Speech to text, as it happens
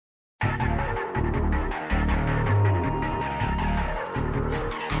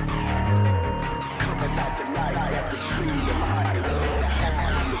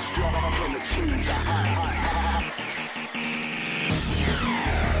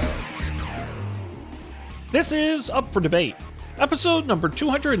This is Up for Debate, episode number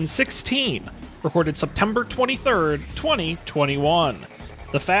 216, recorded September 23rd, 2021.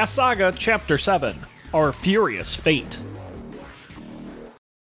 The Fast Saga, Chapter 7, Our Furious Fate.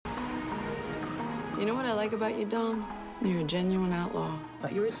 You know what I like about you, Dom? You're a genuine outlaw,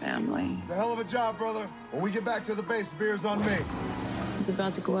 but you're family. A hell of a job, brother. When we get back to the base, beer's on me. He's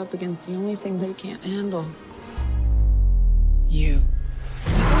about to go up against the only thing they can't handle. You.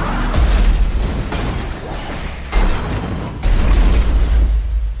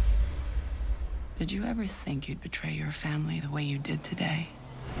 Did you ever think you'd betray your family the way you did today?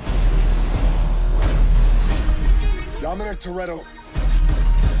 Dominic Toretto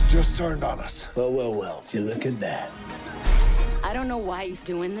just turned on us. Well. You look at that. I don't know why he's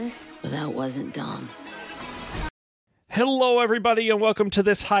doing this, but that wasn't Dom. Hello, everybody, and welcome to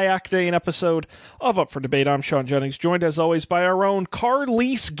this high-octane episode of Up for Debate. I'm Sean Jennings, joined as always by our own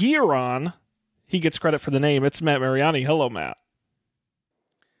Carlise Giron. He gets credit for the name. It's Matt Mariani. Hello, Matt.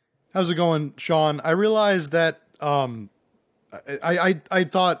 How's it going, Sean? I realized that I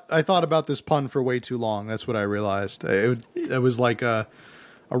thought about this pun for way too long. That's what I realized. It was like a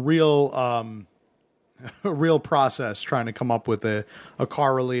real process trying to come up with a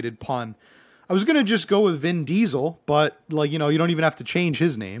car related pun. I was gonna just go with Vin Diesel, but you don't even have to change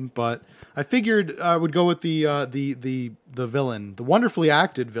his name. But I figured I would go with the villain, the wonderfully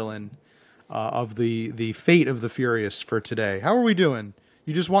acted villain of the Fate of the Furious for today. How are we doing?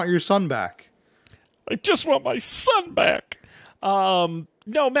 You just want your son back. I just want my son back. No,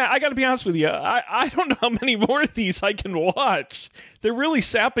 Matt, I gotta be honest with you. I don't know how many more of these I can watch. They're really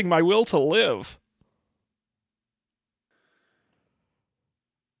sapping my will to live.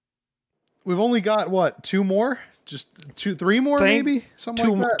 We've only got, what, two more? Just three more, maybe?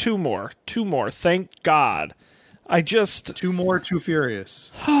 Something like that? Two more. Thank God. Two more, Too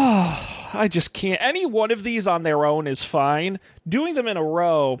Furious. I just can't. Any one of these on their own is fine. Doing them in a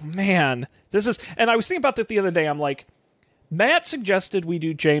row, man, this is... And I was thinking about that the other day. I'm like, Matt suggested we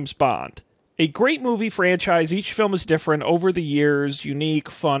do James Bond. A great movie franchise. Each film is different over the years. Unique,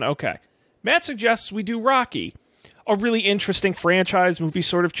 fun. Okay. Matt suggests we do Rocky. A really interesting franchise. Movies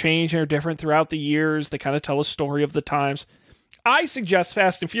sort of change and are different throughout the years. They kind of tell a story of the times. I suggest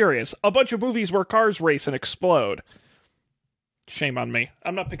Fast and Furious. A bunch of movies where cars race and explode. Shame on me.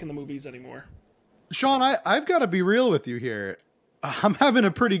 I'm not picking the movies anymore. Sean, I've got to be real with you here. I'm having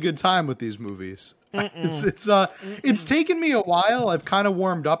a pretty good time with these movies. It's taken me a while. I've kind of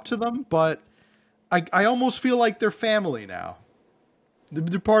warmed up to them, but I almost feel like they're family now.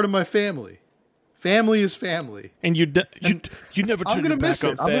 They're part of my family. Family is family. And you never turn your back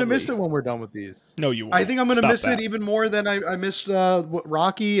on family. I'm going to miss it when we're done with these. No, you won't. I think I'm going to miss it even more than I missed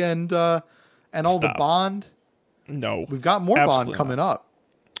Rocky and all the Bond. No. We've got more Bond coming up.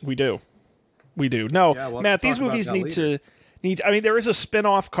 We do. No, Matt, these movies there is a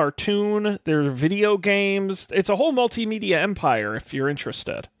spin-off cartoon. There are video games. It's a whole multimedia empire if you're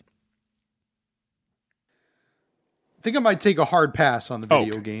interested. I think I might take a hard pass on the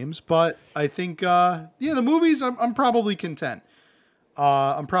video games, but I think, the movies, I'm probably content.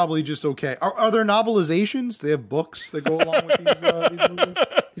 I'm probably just okay. Are there novelizations? Do they have books that go along with these movies?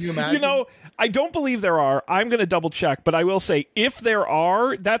 Can you imagine? I don't believe there are. I'm going to double check, but I will say, if there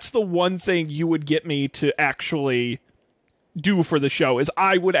are, that's the one thing you would get me to actually do for the show, is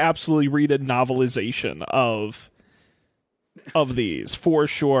I would absolutely read a novelization of these, for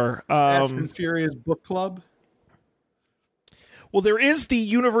sure. Fast and Furious Book Club? Well, there is the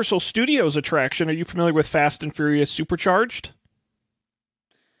Universal Studios attraction. Are you familiar with Fast and Furious Supercharged?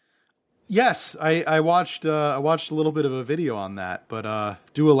 Yes, I watched a little bit of a video on that, but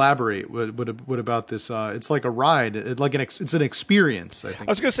do elaborate. What about this? It's like a ride. It's an experience, I think.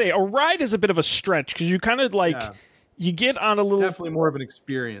 I was going to say, a ride is a bit of a stretch, because you kind of you get on a little... Definitely more of an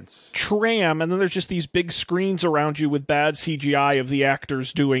experience. Tram, and then there's just these big screens around you with bad CGI of the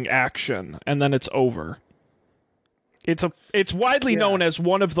actors doing action, and then it's over. It's widely known as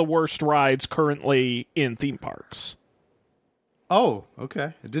one of the worst rides currently in theme parks. Oh,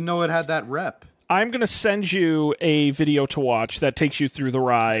 okay. I didn't know it had that rep. I'm going to send you a video to watch that takes you through the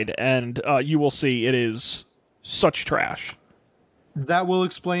ride, and you will see it is such trash. That will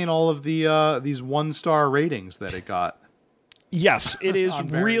explain all of the these 1-star ratings that it got. Yes, it is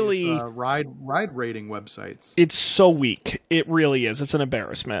really... ride rating websites. It's so weak. It really is. It's an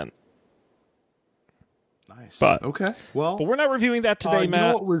embarrassment. Nice. But we're not reviewing that today, Matt. You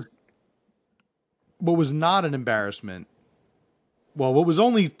know what was not an embarrassment? Well, what was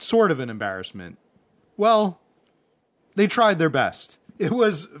only sort of an embarrassment? Well, they tried their best. It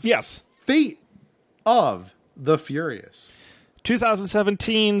was Fate of the Furious.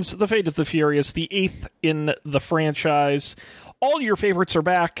 2017's The Fate of the Furious, the 8th in the franchise. All your favorites are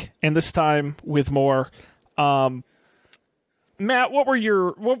back, and this time with more. Matt, what was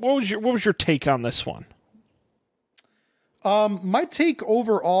your take on this one? My take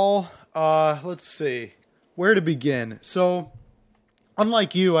overall, let's see where to begin. So,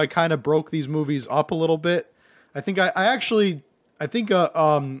 unlike you, I kind of broke these movies up a little bit. I think I had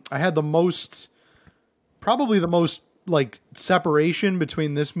probably the most like separation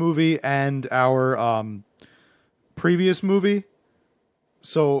between this movie and our previous movie.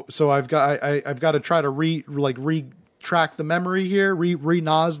 So I've got to try to retrack the memory here,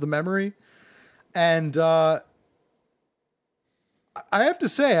 re-naz the memory, and I have to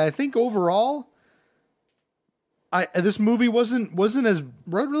say, I think overall, this movie wasn't as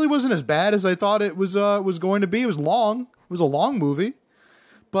bad as I thought it was going to be. It was long. It was a long movie,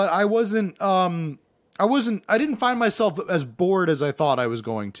 but I didn't find myself as bored as I thought I was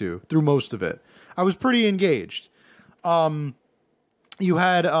going to through most of it. I was pretty engaged. You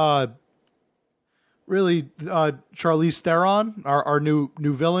had Charlize Theron, our new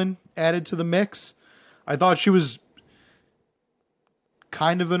villain, added to the mix. I thought she was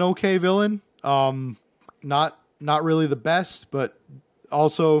kind of an okay villain. Not really the best, but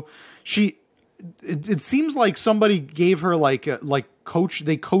also it seems like somebody gave her they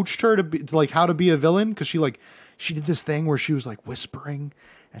coached her to how to be a villain, because she did this thing where she was like whispering,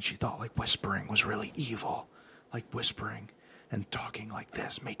 and she thought like whispering was really evil, like whispering and talking like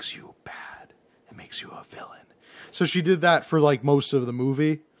this makes you bad. It makes you a villain. So she did that for like most of the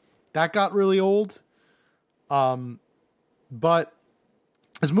movie. That got really old. But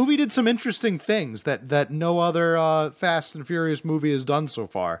this movie did some interesting things that no other Fast and Furious movie has done so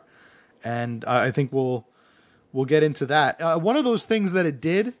far. And I think we'll get into that. One of those things that it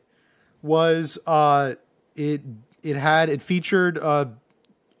did was it featured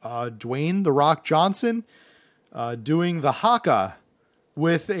Dwayne "The Rock" Johnson doing the haka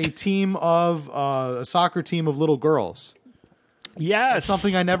with a soccer team of little girls. Yes, that's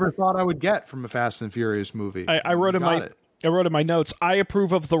something I never thought I would get from a Fast and Furious movie. I wrote in my notes, I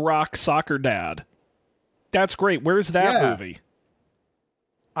approve of The Rock soccer dad. That's great. Where's that movie?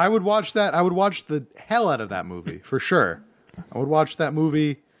 I would watch that. I would watch the hell out of that movie for sure. I would watch that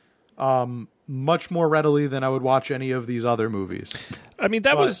movie much more readily than I would watch any of these other movies. I mean,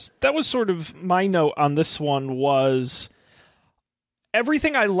 that was sort of my note on this one. Was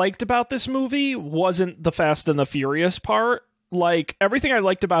everything I liked about this movie wasn't the Fast and the Furious part. Like, everything I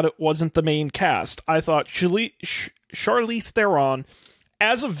liked about it wasn't the main cast. I thought Charlize Theron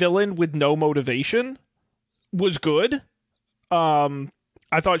as a villain with no motivation was good.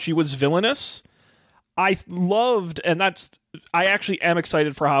 I thought she was villainous. I loved, and I actually am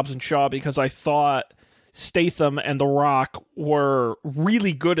excited for Hobbs and Shaw, because I thought Statham and The Rock were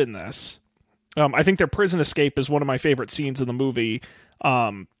really good in this. I think their prison escape is one of my favorite scenes in the movie.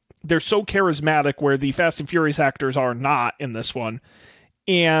 They're so charismatic, where the Fast and Furious actors are not in this one.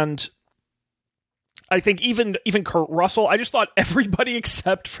 And I think even Kurt Russell, I just thought everybody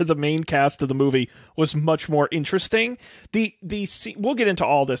except for the main cast of the movie was much more interesting. We'll get into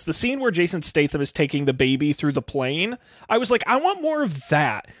all this. The scene where Jason Statham is taking the baby through the plane, I was like, I want more of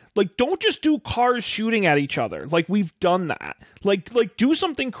that. Like, don't just do cars shooting at each other. Like, we've done that. Like do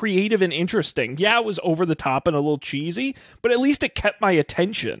something creative and interesting. Yeah, it was over the top and a little cheesy, but at least it kept my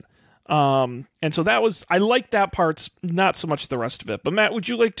attention. And so I liked that part, not so much the rest of it. But Matt, would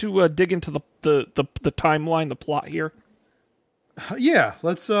you like to dig into the timeline, the plot here? Yeah,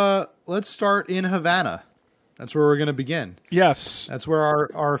 let's start in Havana. That's where we're going to begin. Yes, that's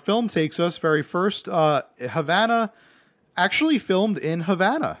where our film takes us. Very first, Havana actually filmed in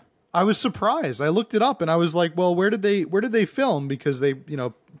Havana. I was surprised. I looked it up and I was like, well, where did they film? Because they,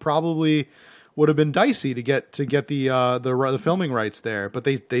 probably would have been dicey to get the filming rights there, but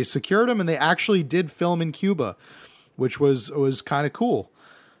they secured them, and they actually did film in Cuba, which was kind of cool.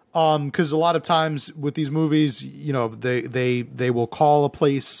 Because a lot of times with these movies, they will call a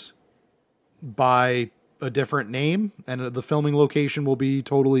place by a different name, and the filming location will be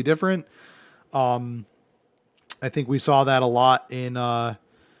totally different. I think we saw that a lot in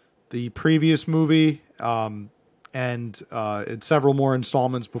the previous movie. And several more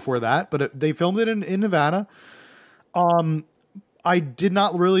installments before that, but they filmed it in Havana. I did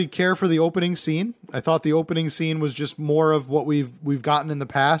not really care for the opening scene. I thought the opening scene was just more of what we've gotten in the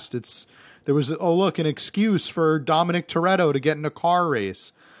past. There was an excuse for Dominic Toretto to get in a car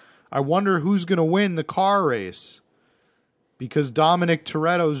race. I wonder who's going to win the car race, because Dominic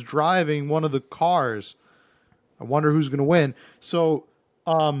Toretto's driving one of the cars. I wonder who's going to win. So,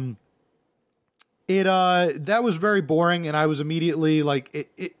 That was very boring, and I was immediately like,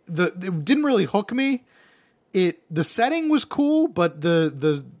 it didn't really hook me. The setting was cool, but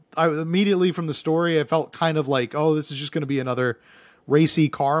I immediately from the story, I felt kind of like, oh, this is just going to be another racy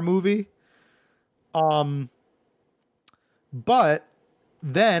car movie. But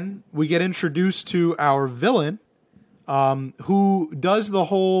then we get introduced to our villain, who does the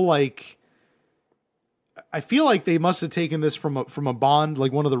whole, like, I feel like they must have taken this from a Bond,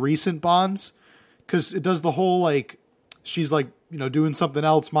 like one of the recent Bonds, because it does the whole, like, she's like, doing something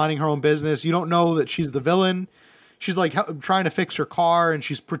else, minding her own business. You don't know that she's the villain. She's like trying to fix her car, and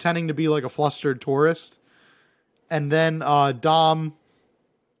she's pretending to be like a flustered tourist. And then Dom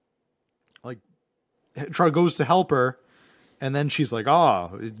like goes to help her, and then she's like,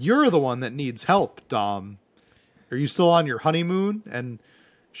 "Oh, you're the one that needs help, Dom. Are you still on your honeymoon?" And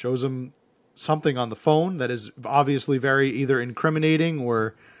shows him something on the phone that is obviously very either incriminating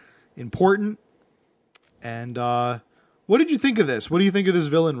or important. And what did you think of this? What do you think of this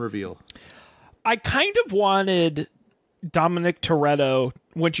villain reveal? I kind of wanted Dominic Toretto,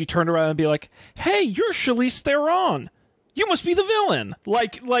 when she turned around, and be like, "Hey, you're Charlize Theron. You must be the villain."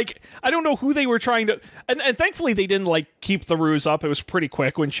 Like I don't know who they were trying to, and thankfully they didn't like keep the ruse up. It was pretty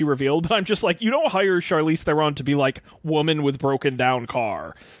quick when she revealed. But I'm just like, you don't hire Charlize Theron to be like woman with broken down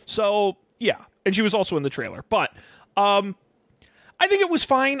car. So yeah, and she was also in the trailer. But I think it was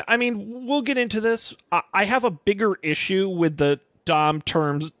fine. I mean, we'll get into this. I have a bigger issue with the Dom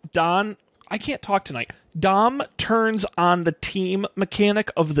turns on the team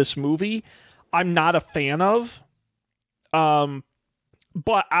mechanic of this movie. I'm not a fan of.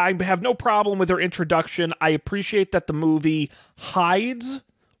 But I have no problem with her introduction. I appreciate that the movie hides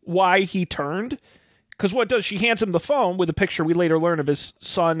why he turned. Because what does, she hands him the phone with a picture we later learn of his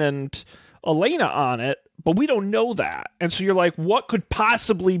son and Elena on it, but we don't know that. And so you're like, what could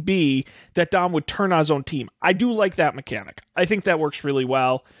possibly be that Dom would turn on his own team? I do like that mechanic. I think that works really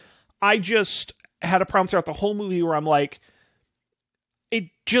well. I just had a problem throughout the whole movie where I'm like,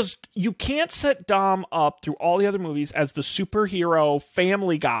 you can't set Dom up through all the other movies as the superhero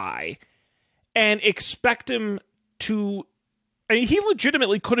family guy and expect him to, I mean, he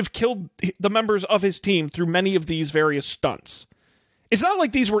legitimately could have killed the members of his team through many of these various stunts. It's not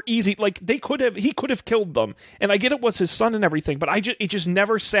like these were easy. Like he could have killed them. And I get it was his son and everything, but it just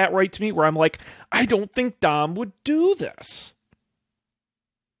never sat right to me where I'm like, I don't think Dom would do this.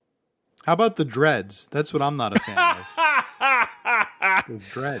 How about the dreads? That's what I'm not a fan of. The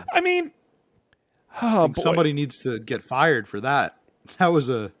dreads. I mean, oh boy. Somebody needs to get fired for that. That was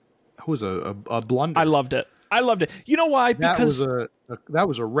a blunder. I loved it. You know why? Because that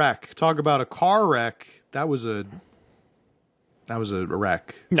was a wreck. Talk about a car wreck. That was a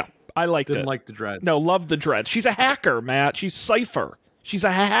wreck. No, I liked it. Didn't like the dread. No, loved the dread. She's a hacker, Matt. She's Cypher. She's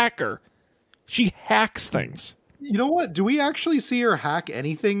a hacker. She hacks things. You know what? Do we actually see her hack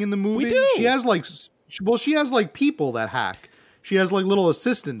anything in the movie? We do. She has like people that hack. She has like little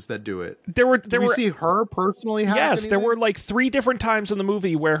assistants that do it. Do we see her personally hack Yes, anything? there were like 3 different times in the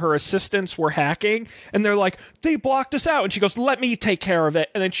movie where her assistants were hacking, and they're like, they blocked us out, and she goes, let me take care of it,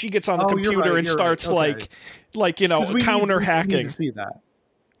 and then she gets on the computer and starts okay. counter hacking. We need to see that.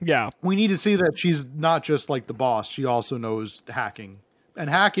 Yeah. We need to see that she's not just like the boss. She also knows hacking. And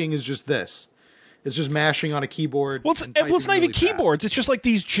hacking is just this. It's just mashing on a keyboard. Well, it's not even keyboards. It's just like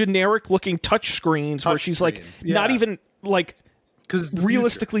these generic-looking touch screens where she's like not even like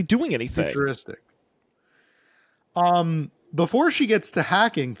realistically doing anything. Futuristic. Before she gets to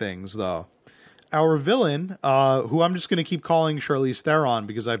hacking things, though, our villain, who I'm just going to keep calling Charlize Theron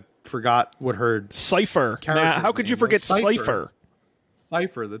because I forgot what her Cypher. How could you forget Cypher?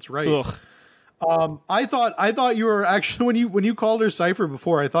 Cypher, that's right. Ugh. I thought you were actually when you called her Cypher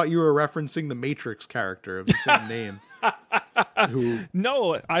before, I thought you were referencing the Matrix character of the same name.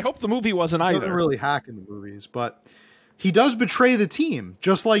 No, I hope the movie wasn't either. Doesn't really hack in the movies, but he does betray the team,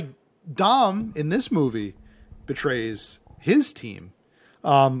 just like Dom in this movie betrays his team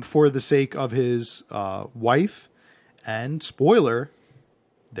for the sake of his wife and, spoiler,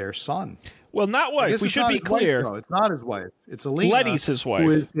 their son. Well, not wife. We should be clear. No, it's not his wife. It's Elena. Letty's his wife. Who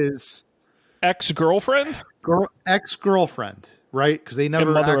is his ex-girlfriend? Ex-girlfriend, right? Because they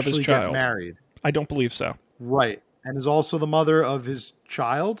never actually get married. I don't believe so. Right. And is also the mother of his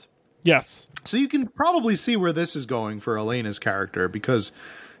child? Yes. So you can probably see where this is going for Elena's character, because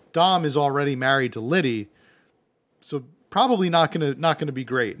Dom is already married to Liddy, so probably not gonna be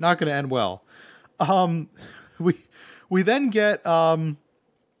great. Not gonna end well. We then get Dwayne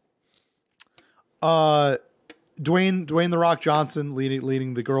The Rock Johnson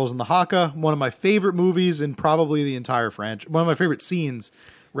leading the girls in the Haka. One of my favorite movies in probably the entire franchise. One of my favorite scenes,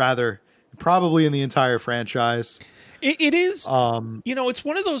 rather, probably in the entire franchise. It is, it's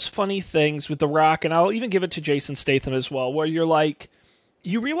one of those funny things with The Rock, and I'll even give it to Jason Statham as well, where you're like,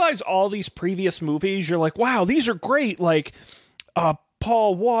 you realize all these previous movies, you're like, wow, these are great, like,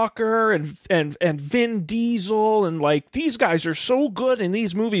 Paul Walker and Vin Diesel, and like, these guys are so good in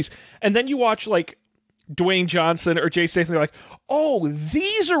these movies, and then you watch, like, Dwayne Johnson or Jay Statham, like, oh,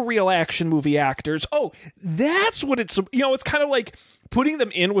 these are real action movie actors. Oh, that's what it's, it's kind of like putting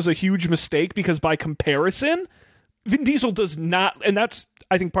them in was a huge mistake, because by comparison, Vin Diesel does not, and that's,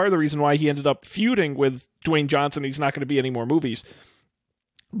 I think, part of the reason why he ended up feuding with Dwayne Johnson. He's not going to be any more movies.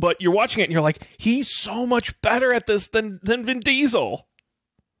 But you're watching it and you're like, he's so much better at this than Vin Diesel.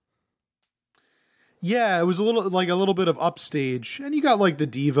 Yeah, it was a little bit of upstage, and you got like the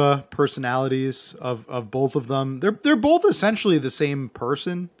diva personalities of both of them. They're both essentially the same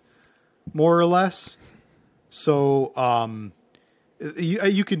person, more or less. So,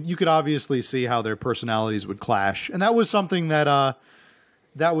 you could obviously see how their personalities would clash, and that was something that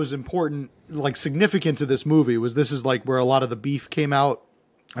was important, like significant to this movie. This is like where a lot of the beef came out.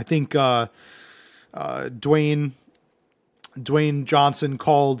 I think Dwayne Johnson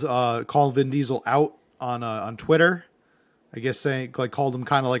called Vin Diesel out on Twitter. I guess saying like called him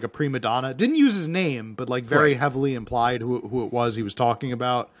kind of like a prima donna. Didn't use his name, but like very heavily implied who it was he was talking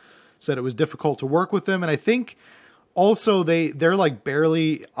about. Said it was difficult to work with him, and I think also they're like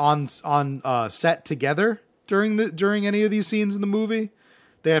barely on set together during any of these scenes in the movie.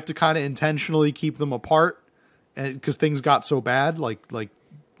 They have to kind of intentionally keep them apart, and because things got so bad, like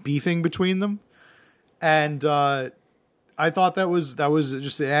beefing between them. And I thought that was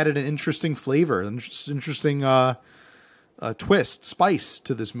just, it added an interesting flavor and just interesting twist, spice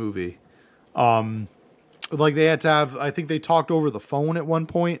to this movie. Like they had to have, I think they talked over the phone at one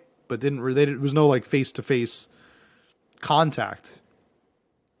point, but it was no like face to face contact.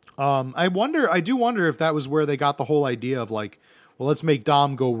 I do wonder if that was where they got the whole idea of like, well, let's make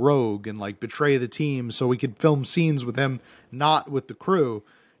Dom go rogue and like betray the team so we could film scenes with him, not with the crew,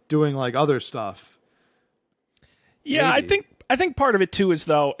 doing like other stuff. Yeah, maybe. I think part of it too is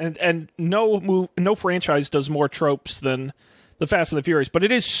though, and no franchise does more tropes than the Fast and the Furious, but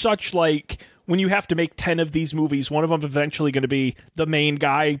it is such like when you have to make 10 of these movies, one of them eventually going to be the main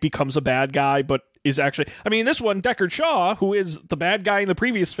guy becomes a bad guy, but is actually, I mean, this one, Deckard Shaw, who is the bad guy in the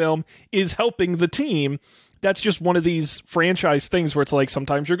previous film, is helping the team. That's just one of these franchise things where it's like,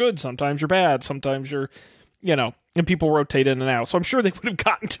 sometimes you're good, sometimes you're bad, sometimes you're, and people rotate in and out. So I'm sure they would have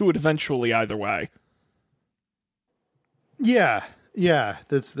gotten to it eventually either way. Yeah,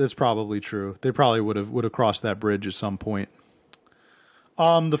 that's probably true. They probably would have crossed that bridge at some point.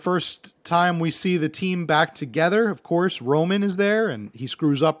 The first time we see the team back together, of course, Roman is there, and he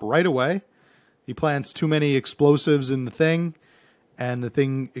screws up right away. He plants too many explosives in the thing, and the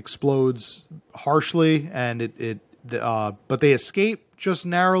thing explodes harshly, and but they escape just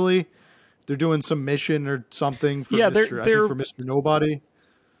narrowly. They're doing some mission or something for I think for Mr. Nobody.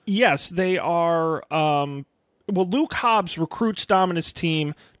 Yes, they are. Luke Hobbs recruits Dom and his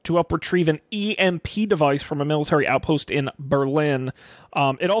team to help retrieve an EMP device from a military outpost in Berlin.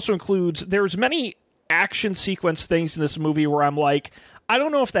 It also includes, there's many action sequence things in this movie where I'm like, I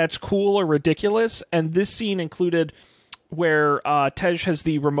don't know if that's cool or ridiculous, and this scene included where Tej has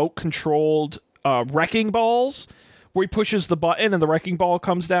the remote-controlled wrecking balls, where he pushes the button and the wrecking ball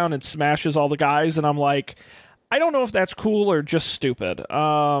comes down and smashes all the guys, and I'm like, I don't know if that's cool or just stupid.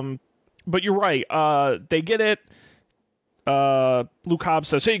 But you're right. They get it. Luke Hobbs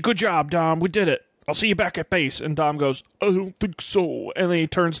says, "Hey, good job, Dom. We did it. I'll see you back at base." And Dom goes, "I don't think so." And then he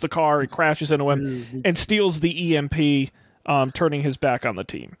turns the car and crashes into him and steals the EMP, turning his back on the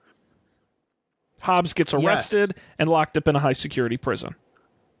team. Hobbs gets arrested and locked up in a high-security prison.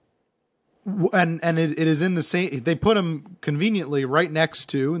 And it is in the same... They put him conveniently right next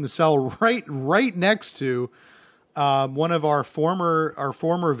to, in the cell right next to... one of our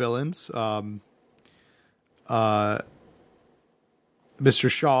former villains, Mr.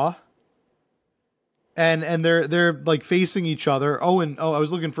 Shaw, and they're like facing each other. I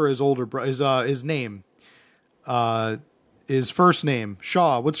was looking for his older brother, his name, his first name,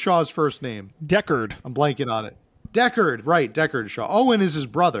 Shaw. What's Shaw's first name? Deckard. I'm blanking on it. Deckard, right? Deckard Shaw. Owen is his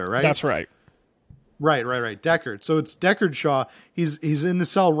brother, right? That's right. Right. Deckard. So it's Deckard Shaw. He's in the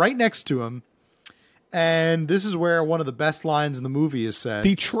cell right next to him. And this is where one of the best lines in the movie is said.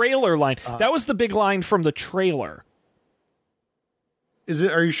 The trailer line. That was the big line from the trailer. Is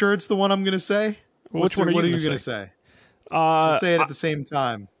it? Are you sure it's the one I'm going to say? Which one are you going to say? Let's say it at the same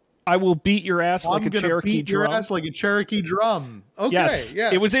time. I will beat your ass like a I'm gonna Cherokee beat your drum. ass like a Cherokee drum. Okay, Yes,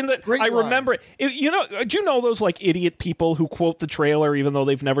 yeah. it was in the. Great I line. remember it. Do you know those like idiot people who quote the trailer even though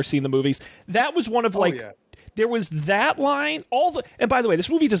they've never seen the movies? That was one of like. yeah. There was that line. And by the way, this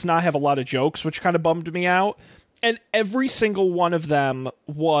movie does not have a lot of jokes, which kind of bummed me out. And every single one of them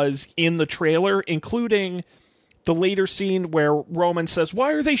was in the trailer, including the later scene where Roman says,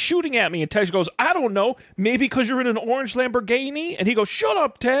 "Why are they shooting at me?" And Tej goes, "I don't know. Maybe because you're in an orange Lamborghini." And he goes, "Shut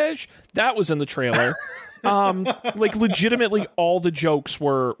up, Tej." That was in the trailer. Like legitimately, all the jokes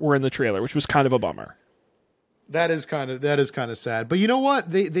were in the trailer, which was kind of a bummer. That is kind of sad. But you know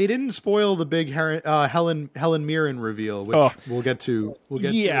what? They didn't spoil the big Helen Mirren reveal, which we'll get to.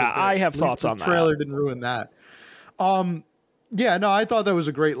 Yeah, I have thoughts on that. The trailer didn't ruin that. Yeah, no, I thought that was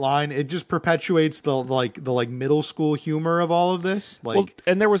a great line. It just perpetuates the middle school humor of all of this. Like, well,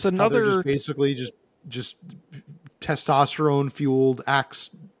 and there was another just basically just testosterone fueled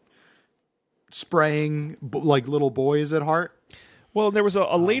axe spraying like little boys at heart. Well, there was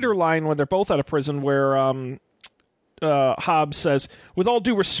a later line when they're both out of prison where Hobbs says, "With all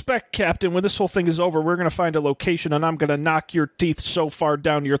due respect, Captain, when this whole thing is over, we're going to find a location and I'm going to knock your teeth so far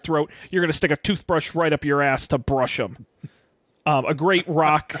down your throat, you're going to stick a toothbrush right up your ass to brush them." A great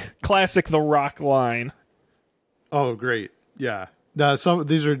Rock, classic The Rock line. Oh, great. Yeah. No,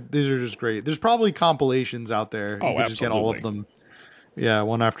 these are just great. There's probably compilations out there. Oh, you can absolutely. just get all of them. Yeah,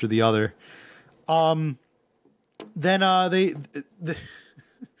 one after the other. Then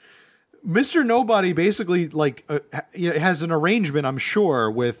Mr. Nobody basically has an arrangement, I'm sure,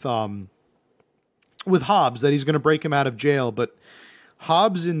 with Hobbs that he's going to break him out of jail, but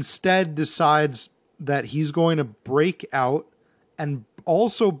Hobbs instead decides that he's going to break out and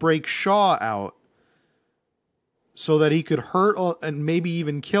also break Shaw out so that he could hurt and maybe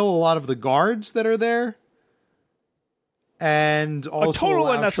even kill a lot of the guards that are there. And also a total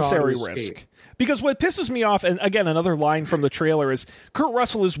allow unnecessary Shaw to risk. escape. Because what pisses me off, and again, another line from the trailer is Kurt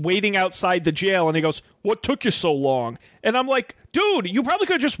Russell is waiting outside the jail and he goes, "What took you so long?" And I'm like, dude, you probably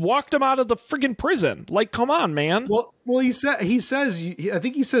could have just walked him out of the friggin' prison. Like, come on, man. Well, he says, I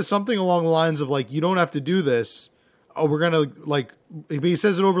think he says something along the lines of like, "You don't have to do this. Oh, we're gonna like." He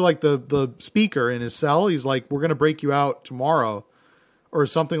says it over like the speaker in his cell. He's like, "We're gonna break you out tomorrow," or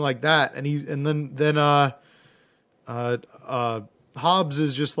something like that. And then Hobbs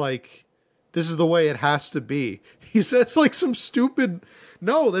is just like, "This is the way it has to be." He says like some stupid,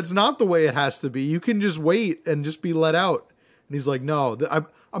 "No, that's not the way it has to be. You can just wait and just be let out." And he's like, "No,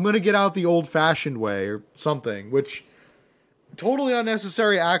 I'm going to get out the old-fashioned way," or something, which totally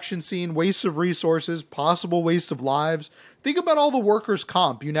unnecessary action scene, waste of resources, possible waste of lives. Think about all the workers'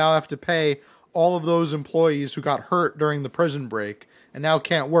 comp you now have to pay all of those employees who got hurt during the prison break and now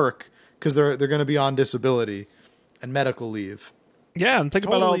can't work because they're going to be on disability and medical leave. Yeah, and think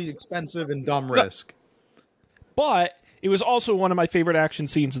Totally about all expensive and dumb risk. But it was also one of my favorite action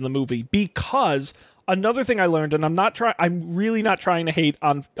scenes in the movie because another thing I learned, and I'm really not trying to hate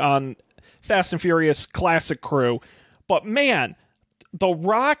on Fast and Furious classic crew, but man, The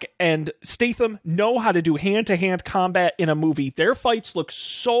Rock and Statham know how to do hand-to-hand combat in a movie. Their fights look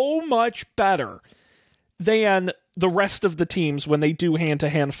so much better than the rest of the teams when they do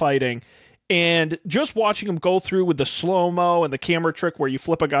hand-to-hand fighting. And just watching them go through with the slow-mo and the camera trick where you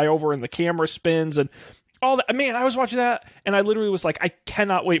flip a guy over and the camera spins and all that. Man, I was watching that and I literally was like, I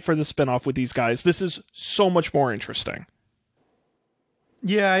cannot wait for the spinoff with these guys. This is so much more interesting.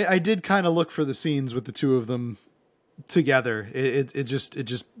 Yeah, I did kind of look for the scenes with the two of them together. It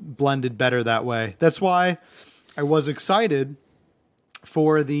just blended better that way. That's why I was excited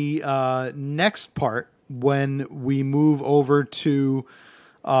for the next part when we move over to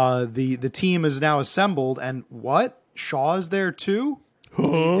the team is now assembled, and what? Shaw's there too?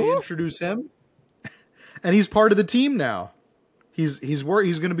 They introduce him, and he's part of the team now. He's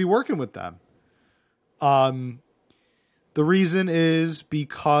going to be working with them. The reason is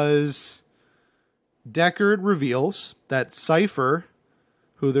because Deckard reveals that Cypher,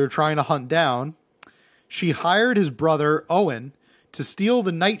 who they're trying to hunt down, she hired his brother Owen to steal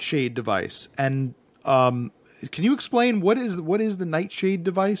the Nightshade device. And can you explain what is the Nightshade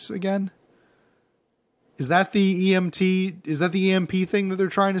device again? Is that the EMT? Is that the EMP thing that they're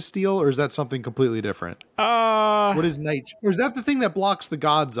trying to steal, or is that something completely different? What is Nightshade? Or is that the thing that blocks the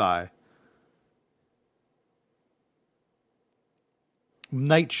God's Eye?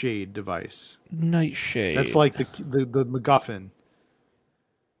 Nightshade device. Nightshade. That's like the MacGuffin.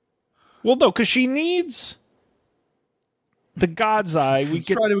 Well, no, because she needs the God's Eye. Let's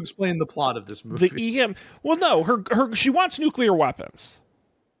try to explain the plot of this movie. The EM. Well, no, her she wants nuclear weapons.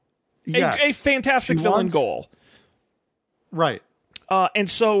 Yes. A fantastic villain goal. Right. And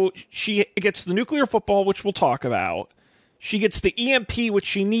so she gets the nuclear football, which we'll talk about. She gets the EMP, which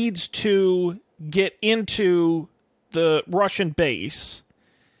she needs to get into the Russian base.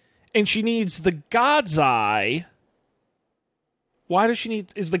 And she needs the God's Eye. Why does she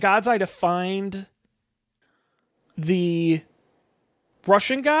need... Is the God's Eye to find the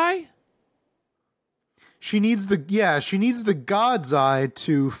Russian guy? She needs the God's Eye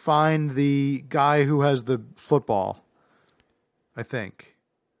to find the guy who has the football. I think.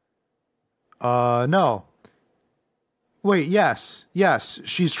 No. Wait, yes.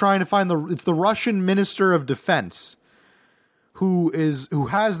 She's trying to find it's the Russian Minister of Defense who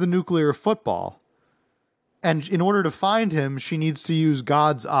has the nuclear football. And in order to find him, she needs to use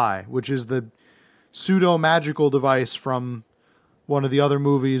God's Eye, which is the pseudo magical device from one of the other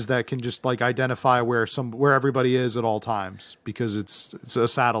movies that can just like identify where everybody is at all times because it's a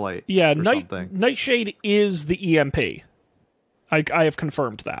satellite. Yeah, or something. Nightshade is the EMP. I have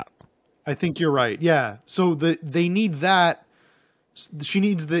confirmed that. I think you're right. Yeah. So they need that. She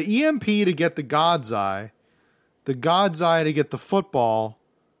needs the EMP to get the God's Eye, the God's Eye to get the football,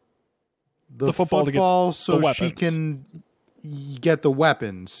 the football to get so she can get the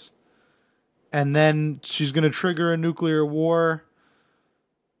weapons. And then she's going to trigger a nuclear war.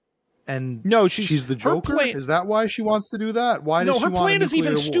 And no, she's the Joker? Is that why she wants to do that? Why does she want a nuclear war? No, her plan is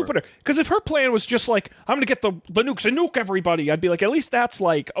even stupider. Because if her plan was just like, I'm going to get the nukes and nuke everybody, I'd be like, at least that's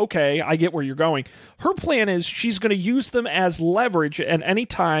like, okay, I get where you're going. Her plan is she's going to use them as leverage at any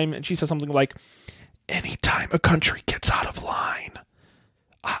time, and she says something like, anytime a country gets out of line,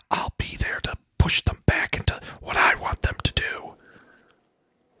 I'll be there to push them back into what I want them to do.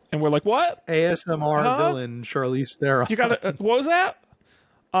 And we're like, what? ASMR villain Charlize Theron. You got what was that?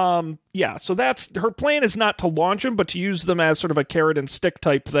 Yeah, so that's her plan is not to launch them, but to use them as sort of a carrot and stick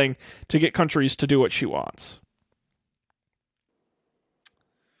type thing to get countries to do what she wants.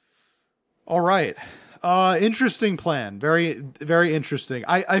 All right. Interesting plan. Very, very interesting.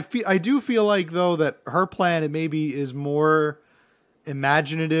 I do feel like though that her plan maybe is more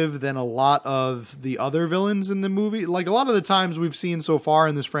imaginative than a lot of the other villains in the movie. Like a lot of the times we've seen so far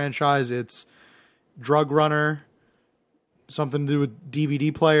in this franchise, it's drug runner, something to do with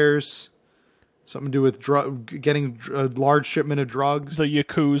DVD players, something to do with getting a large shipment of drugs. The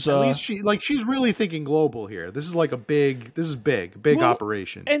Yakuza. At least she's really thinking global here. This is like big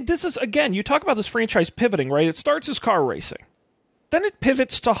operation. And this is, again, you talk about this franchise pivoting, right? It starts as car racing. Then it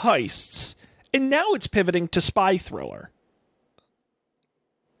pivots to heists. And now it's pivoting to spy thriller.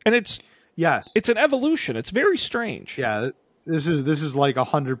 And it's an evolution. It's very strange. Yeah, this is like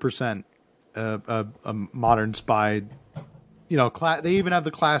 100% a modern spy. You know, they even have the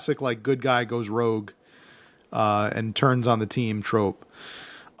classic like good guy goes rogue and turns on the team trope.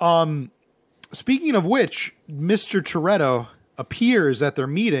 Speaking of which, Mr. Toretto appears at their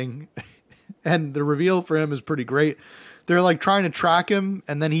meeting, and the reveal for him is pretty great. They're like trying to track him,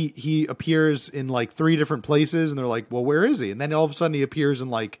 and then he appears in like 3 different places, and they're like, "Well, where is he?" And then all of a sudden he appears in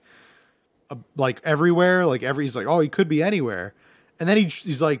like everywhere, he's like, "Oh, he could be anywhere." And then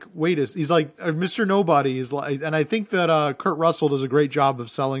he's like, he's like, Mr. Nobody is like, and I think that Kurt Russell does a great job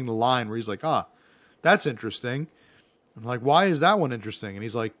of selling the line where he's like, that's interesting. I'm like, why is that one interesting? And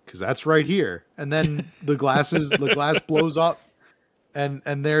he's like, because that's right here. And then the glass blows up, and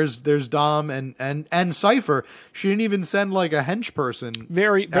there's Dom and Cypher. She didn't even send like a hench person.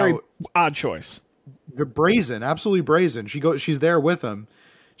 Very, very odd choice. They're brazen, absolutely brazen. She's there with him.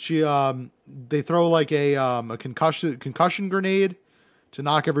 They throw like a concussion grenade to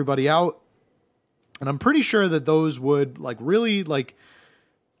knock everybody out. And I'm pretty sure that those would like really like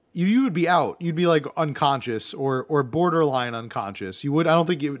you would be out. You'd be like unconscious or borderline unconscious. I don't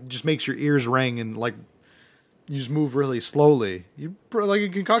think it just makes your ears ring and like you just move really slowly. Like a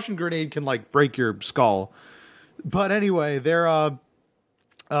concussion grenade can like break your skull. But anyway, they're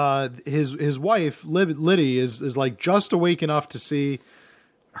his wife Liddy is like just awake enough to see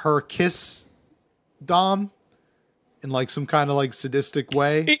her kiss Dom in like some kind of like sadistic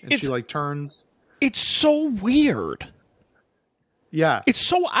way, and she like turns. It's so weird. Yeah. It's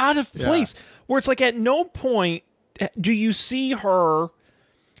so out of place where it's like at no point do you see her.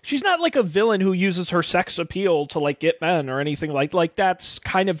 She's not like a villain who uses her sex appeal to like get men or anything like that's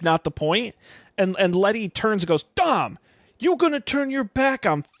kind of not the point. And Letty turns and goes, "Dom, you gonna turn your back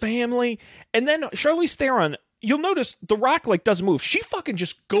on family?" And then Charlize Theron, you'll notice The Rock like doesn't move. She fucking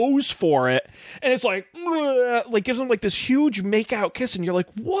just goes for it, and it's like gives him like this huge make-out kiss, and you're like,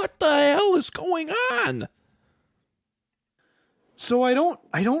 what the hell is going on? So I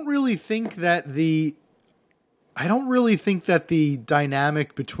don't really think that the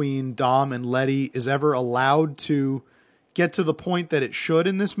dynamic between Dom and Letty is ever allowed to get to the point that it should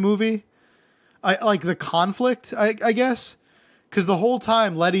in this movie. I like the conflict, I guess. Because the whole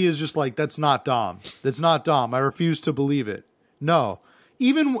time, Letty is just like, that's not Dom. That's not Dom. I refuse to believe it. No.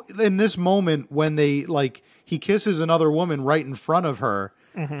 Even in this moment when they, like, he kisses another woman right in front of her,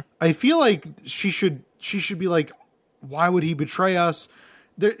 I feel like she should be like, why would he betray us?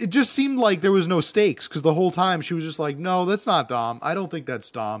 It just seemed like there was no stakes, because the whole time she was just like, no, that's not Dom. I don't think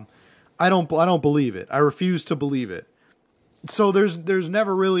that's Dom. I don't believe it. I refuse to believe it. So there's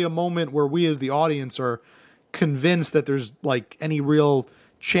never really a moment where we as the audience are convinced that there's like any real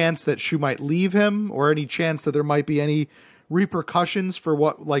chance that she might leave him, or any chance that there might be any repercussions for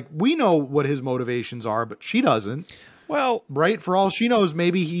what, like, we know what his motivations are, but she doesn't. Well, right, for all she knows,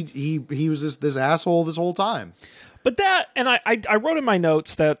 maybe he was this asshole this whole time. But that, and I wrote in my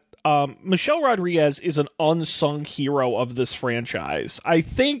notes that Michelle Rodriguez is an unsung hero of this franchise. I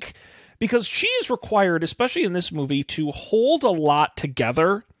think because she is required, especially in this movie, to hold a lot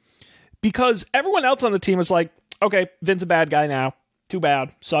together, because everyone else on the team is like, okay, Vin's a bad guy now. Too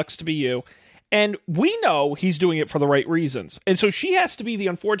bad. Sucks to be you. And we know he's doing it for the right reasons. And so she has to be the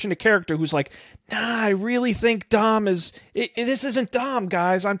unfortunate character who's like, nah, I really think Dom is... this isn't Dom,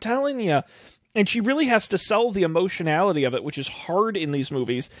 guys. I'm telling you. And she really has to sell the emotionality of it, which is hard in these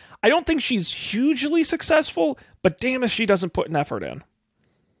movies. I don't think she's hugely successful, but damn if she doesn't put an effort in.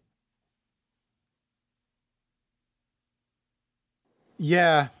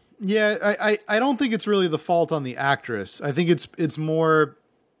 Yeah. I don't think it's really the fault on the actress. I think it's more...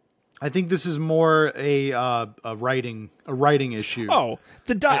 I think this is more a writing issue. Oh,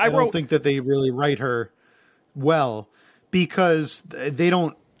 I don't think that they really write her well, because they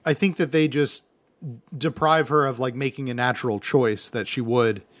don't. I think that they just deprive her of like making a natural choice that she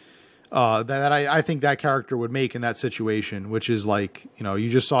would. That I think that character would make in that situation, which is like, you know, you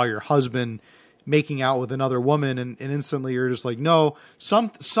just saw your husband making out with another woman, and instantly you're just like, no,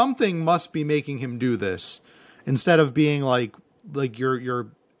 something must be making him do this, instead of being like your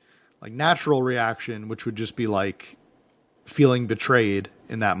like natural reaction, which would just be like feeling betrayed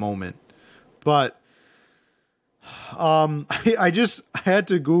in that moment. But I had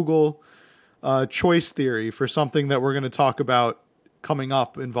to Google choice theory for something that we're going to talk about coming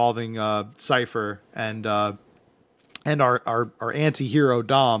up involving Cypher and our anti-hero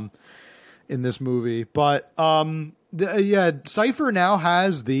Dom in this movie. But Cypher now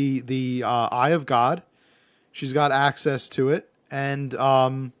has the Eye of God. She's got access to it,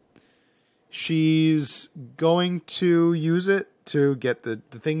 and she's going to use it to get the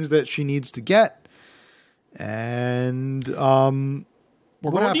things that she needs to get. And we're going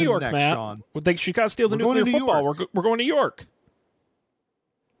to New York, next, Matt. Sean? She got to steal the nuclear football. We're going to York.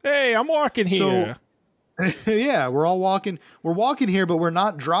 Hey, I'm walking here. So, yeah, we're all walking. We're walking here, but we're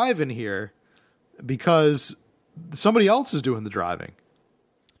not driving here because somebody else is doing the driving.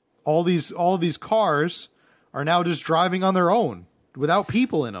 All these cars are now just driving on their own without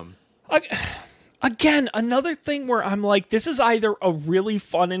people in them. Again, another thing where I'm like, this is either a really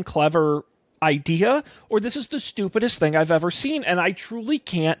fun and clever idea, or this is the stupidest thing I've ever seen, and I truly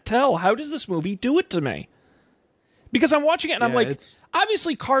can't tell. How does this movie do it to me? Because I'm watching it, and I'm like,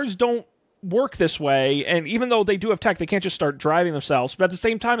 obviously cars don't work this way, and even though they do have tech, they can't just start driving themselves. But at the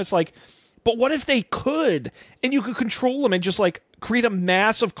same time, it's like, but what if they could? And you could control them and just, like, create a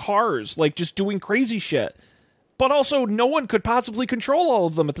mass of cars, like, just doing crazy shit. But also, no one could possibly control all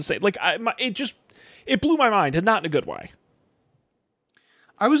of them at the same... Like, it blew my mind, and not in a good way.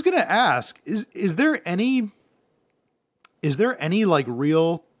 I was going to ask, is there any like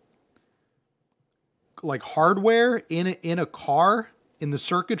real like hardware in a car, in the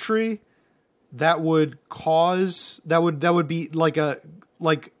circuitry, that would be like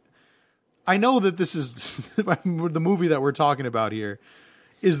I know that this is the movie that we're talking about here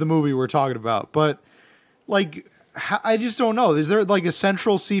is the movie we're talking about, but like, I just don't know. Is there like a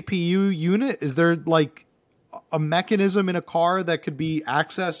central CPU unit? Is there like a mechanism in a car that could be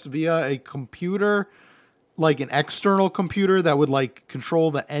accessed via a computer, like an external computer that would like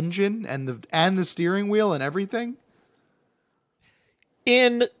control the engine and the steering wheel and everything?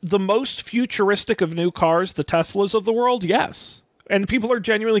 In the most futuristic of new cars, the Teslas of the world, yes. And people are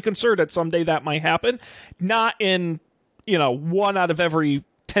genuinely concerned that someday that might happen. Not in, one out of every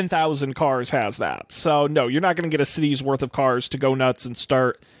 10,000 cars has that. So no, you're not going to get a city's worth of cars to go nuts and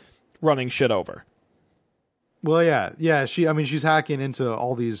start running shit over. Well, yeah. She's hacking into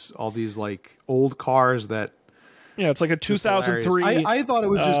all these like old cars that. Yeah, it's like a 2003. I thought it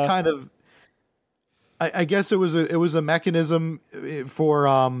was just kind of. I guess it was a mechanism for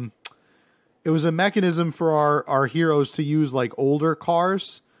our heroes to use like older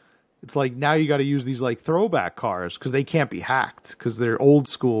cars it's like now you got to use these like throwback cars because they can't be hacked because they're old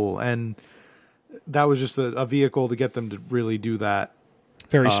school, and that was just a vehicle to get them to really do that.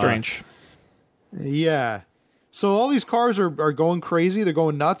 Very strange. Yeah. So all these cars are going crazy. They're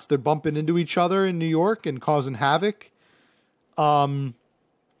going nuts. They're bumping into each other in New York and causing havoc.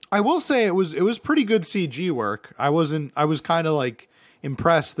 I will say it was pretty good CG work. I was kind of like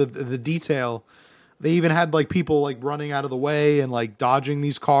impressed the detail. They even had like people like running out of the way and like dodging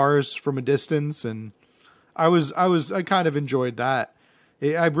these cars from a distance, and I kind of enjoyed that.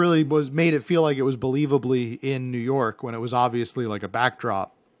 I really made it feel like it was believably in New York when it was obviously like a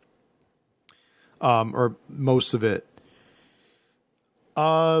backdrop. Or most of it.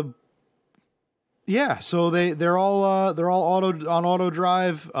 Yeah, so they're all auto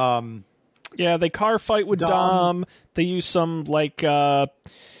drive. Yeah, they car fight with Dom. They use some like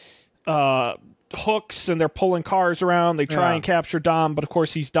hooks, and they're pulling cars around. They try and capture Dom, but of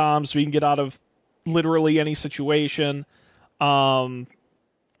course he's Dom, so he can get out of literally any situation. And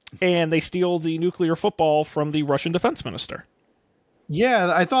they steal the nuclear football from the Russian defense minister.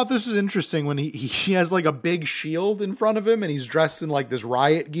 Yeah, I thought this was interesting when he has like a big shield in front of him, and he's dressed in like this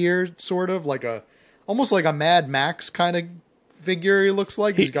riot gear, sort of like almost like a Mad Max kind of figure. He looks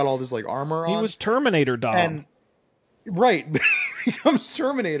like he's got all this like armor on. He was Terminator Dom, and right, he becomes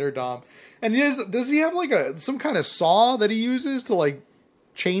Terminator Dom. And does he have like some kind of saw that he uses to like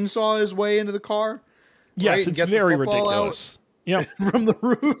chainsaw his way into the car? Yes, right? It's very ridiculous. Yeah, from the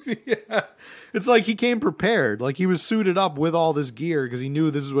roof. Yeah, it's like he came prepared. Like he was suited up with all this gear because he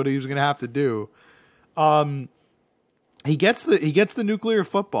knew this is what he was going to have to do. He gets the nuclear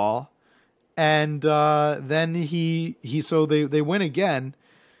football, and then they win again.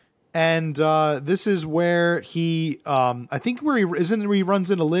 And this is where he I think where he runs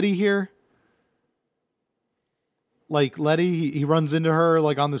into Liddy here. Like Letty, he runs into her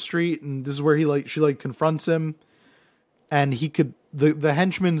like on the street, and this is where she confronts him. And the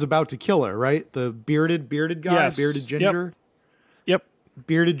henchman's about to kill her, right? The bearded guy, yes. Bearded Ginger. Yep.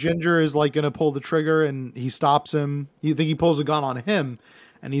 Bearded Ginger is like going to pull the trigger, and he stops him. You think he pulls a gun on him,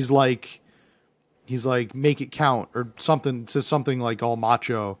 and he's like, make it count or something. Says something like all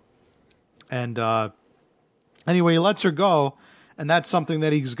macho. And anyway, he lets her go, and that's something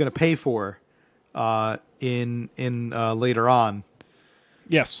that he's going to pay for in later on.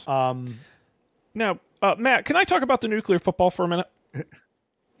 Yes. Now. Matt, can I talk about the nuclear football for a minute?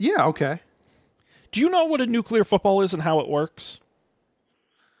 Yeah, okay. Do you know what a nuclear football is and how it works?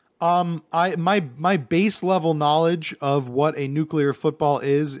 My base level knowledge of what a nuclear football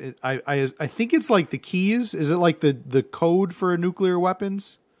is, I think it's like the keys. Is it like the code for nuclear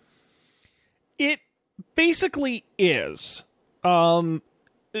weapons? It basically is. So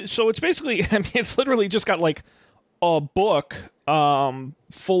it's basically, I mean, it's literally just got like a book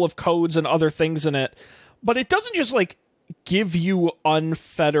full of codes and other things in it, but it doesn't just like give you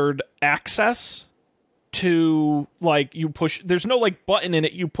unfettered access to like you push. There's no like button in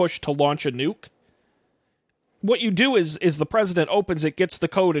it you push to launch a nuke. What you do is the president opens it, gets the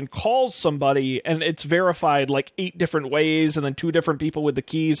code, and calls somebody, and it's verified like 8 different ways, and then 2 different people with the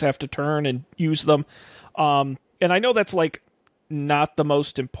keys have to turn and use them. And I know that's like not the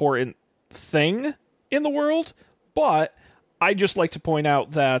most important thing in the world, but I just like to point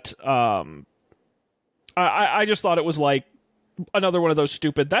out that I just thought it was like another one of those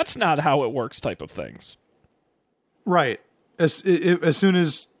stupid, that's not how it works type of things. Right. As soon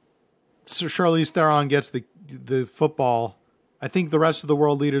as Charlize Theron gets the football, I think the rest of the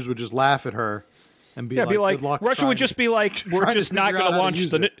world leaders would just laugh at her and be like, good luck. Russia would just be like, we're just not going to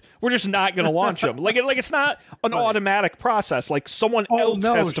launch we're just not going to launch them. Like it's not an automatic process. Like someone else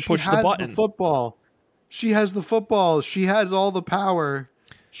has to push the button. She has the football. She has all the power.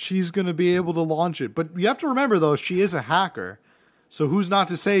 She's going to be able to launch it. But you have to remember, though, she is a hacker. So who's not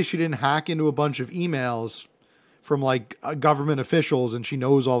to say she didn't hack into a bunch of emails from, like, government officials and she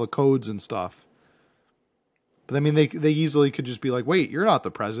knows all the codes and stuff. But, I mean, they easily could just be like, wait, you're not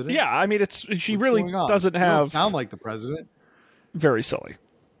the president. Yeah, I mean, she really doesn't You have... don't sound like the president. Very silly.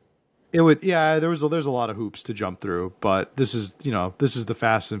 It would, yeah. There's a lot of hoops to jump through, but this is the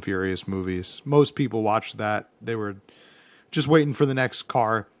Fast and Furious movies. Most people watched that. They were just waiting for the next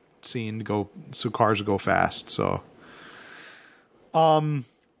car scene to go, so cars would go fast. So,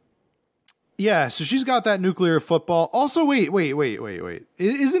 yeah. So she's got that nuclear football. Also, wait.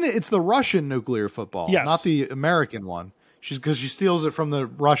 Isn't it? It's the Russian nuclear football, yes, not the American one. Because she steals it from the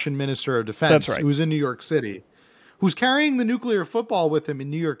Russian Minister of Defense, that's right, who's in New York City. Who's carrying the nuclear football with him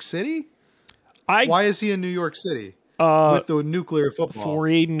in New York City? Why is he in New York City with the nuclear football? For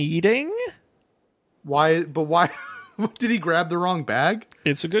a meeting? Why? But why? Did he grab the wrong bag?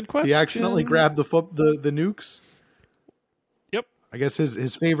 It's a good question. He accidentally grabbed the nukes. Yep. I guess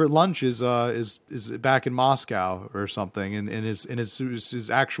his favorite lunch is back in Moscow or something in his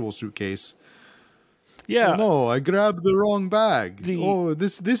actual suitcase. Yeah. Oh, no, I grabbed the wrong bag.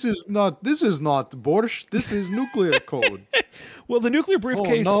 This is not borscht. This is nuclear code. Well, the nuclear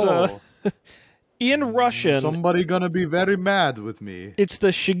briefcase in Russian. Somebody gonna be very mad with me. It's the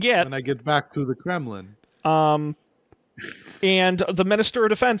Shiget. When I get back to the Kremlin. And the Minister of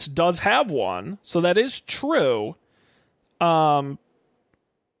Defense does have one, so that is true. But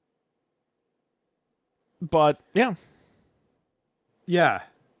yeah. Yeah.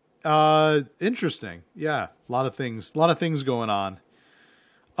 Interesting. Yeah. A lot of things going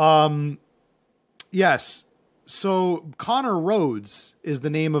on. Yes. So Connor Rhodes is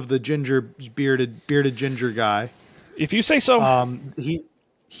the name of the bearded ginger guy. If you say so.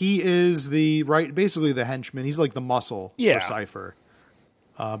 He is basically the henchman. He's like the muscle for Cypher.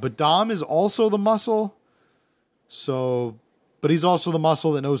 But Dom is also the muscle. But he's also the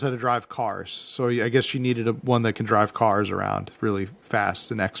muscle that knows how to drive cars. So I guess she needed one that can drive cars around really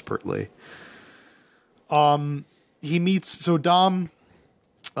fast and expertly. Dom meets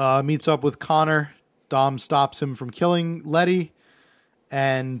up with Connor. Dom stops him from killing Letty.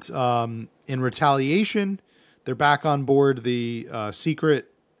 And in retaliation, they're back on board the secret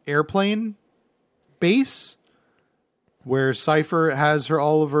airplane base where Cypher has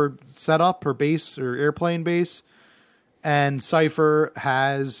all of her set up, her base, her airplane base. And Cypher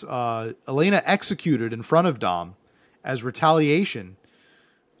has Elena executed in front of Dom as retaliation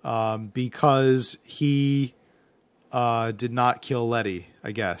because he did not kill Letty,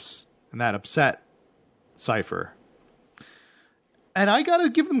 I guess. And that upset Cypher. And I gotta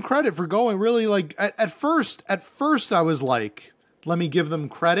give them credit for going really like at first I was like, let me give them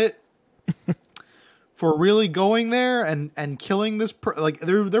credit for really going there and killing this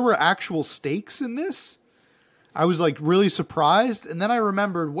there were actual stakes in this. I was like really surprised, and then I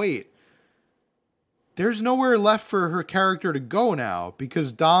remembered, wait, there's nowhere left for her character to go now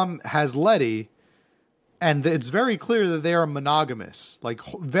because Dom has Letty, and it's very clear that they are monogamous, like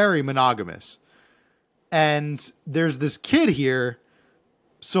very monogamous. And there's this kid here,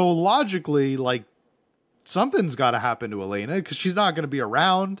 so logically, like, something's got to happen to Elena because she's not going to be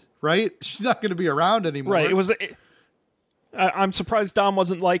around, right? She's not going to be around anymore. Right. I'm surprised Dom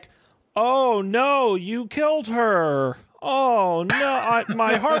wasn't like, oh no, you killed her. Oh no,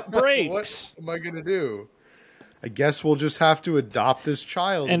 my heart breaks. What am I going to do? I guess we'll just have to adopt this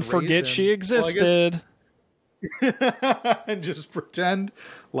child and forget she existed. And just pretend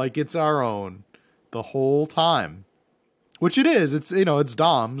like it's our own the whole time. Which it is. It's, it's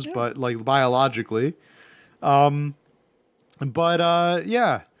Dom's, but like biologically. Yeah.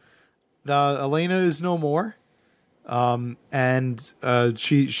 Elena is no more. And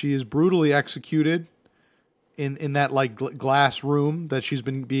she is brutally executed in that like glass room that she's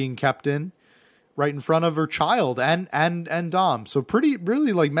been being kept in right in front of her child and Dom. So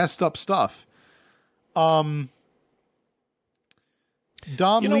really like messed up stuff.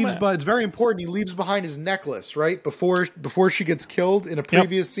 Dom leaves, but it's very important. He leaves behind his necklace, right? Before she gets killed in a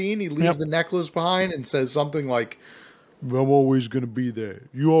previous scene, he leaves the necklace behind and says something like, I'm always going to be there.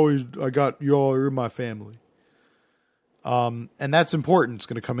 You're my family. And that's important. It's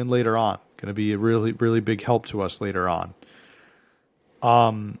going to come in later on. Going to be a really, really big help to us later on.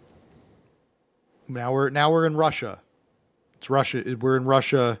 Now we're in Russia. It's Russia. We're in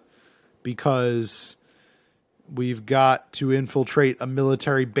Russia because we've got to infiltrate a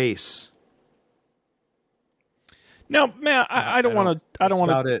military base. Now, man, I don't want to. I don't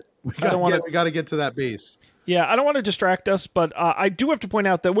want to. We got to get to that base. Yeah, I don't want to distract us, but I do have to point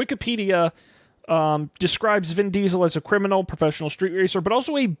out that Wikipedia describes Vin Diesel as a criminal, professional street racer, but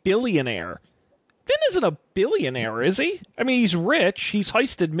also a billionaire. Vin isn't a billionaire, is he? I mean, he's rich. He's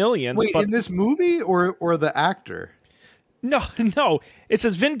heisted millions. Wait, but... in this movie or the actor? No. It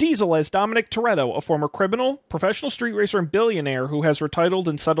says Vin Diesel as Dominic Toretto, a former criminal, professional street racer, and billionaire who has retitled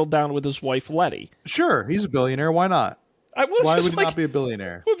and settled down with his wife, Letty. Sure, he's a billionaire. Why not? Why would he not be a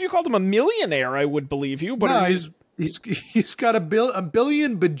billionaire? Well, if you called him a millionaire, I would believe you. But no, he's got a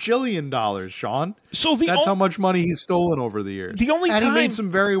billion bajillion dollars, Sean. So that's how much money he's stolen over the years. He made some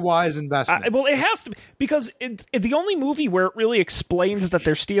very wise investments. Well, it has to be because the only movie where it really explains that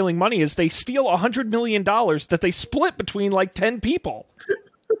they're stealing money is they steal $100 million that they split between like 10 people.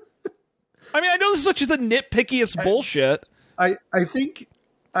 I mean, I know this is such the nitpickiest bullshit. I think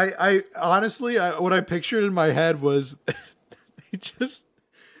I honestly what I pictured in my head was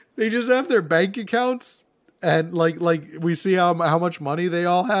they just have their bank accounts. And like we see how much money they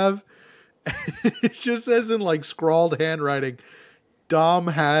all have, It just says in like scrawled handwriting, Dom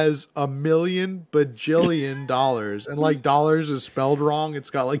has $1 million bajillion dollars, and like dollars is spelled wrong. It's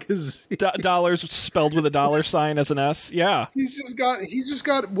got like a Z. Dollars spelled with a dollar sign as an S. Yeah. He's just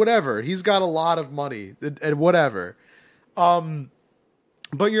got whatever. He's got a lot of money and whatever.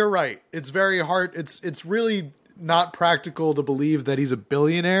 But you're right. It's very hard. It's really not practical to believe that he's a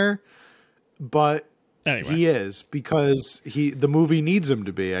billionaire, but Anyway. he is, because the movie needs him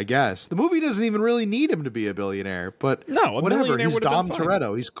to be, I guess. The movie doesn't even really need him to be a billionaire, but No, a whatever. millionaire He's would've Dom been fine.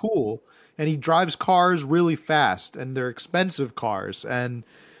 Toretto. He's cool, and he drives cars really fast, and they're expensive cars, and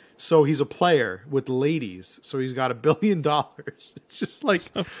so he's a player with the ladies. So he's got $1 billion. It's just like,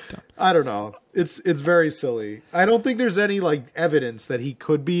 I don't know. It's very silly. I don't think there's any like evidence that he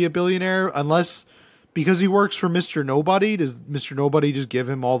could be a billionaire, unless because he works for Mr. Nobody. Does Mr. Nobody just give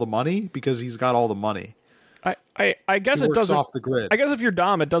him all the money because he's got all the money? I guess He it works doesn't. off the grid. I guess if you're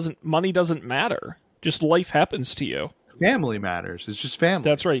Dom, money doesn't matter. Just life happens to you. Family matters. It's just family.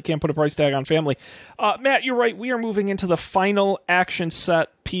 That's right. You can't put a price tag on family. Matt, you're right. We are moving into the final action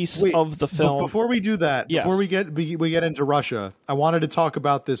set piece of the film. Before we do that, Yes. before we get into Russia, I wanted to talk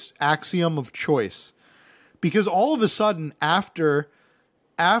about this axiom of choice, because all of a sudden, after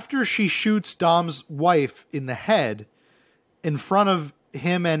she shoots Dom's wife in the head, in front of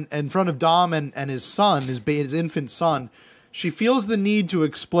him and in front of Dom and his son, his infant son, she feels the need to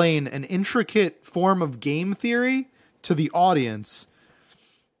explain an intricate form of game theory to the audience.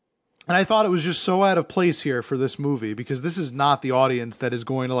 And I thought it was just so out of place here for this movie, because this is not the audience that is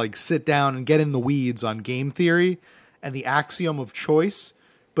going to like sit down and get in the weeds on game theory and the axiom of choice,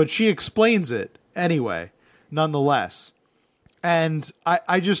 but she explains it anyway, nonetheless. And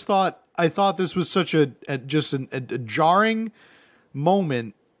I thought this was such a jarring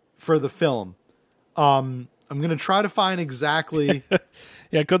moment for the film. I'm going to try to find exactly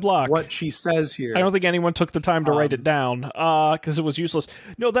Yeah, good luck. what she says here. I don't think anyone took the time to write it down because it was useless.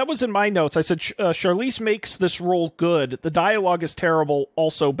 No, that was in my notes. I said Charlize makes this role good. The dialogue is terrible.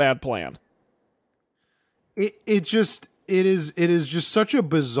 Also, bad plan. It is just such a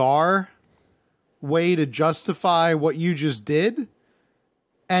bizarre way to justify what you just did,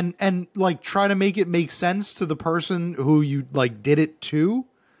 and like try to make it make sense to the person who you like did it to.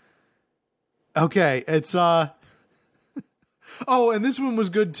 Okay, it's oh, and this one was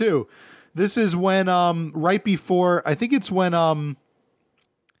good too. This is when right before, I think it's when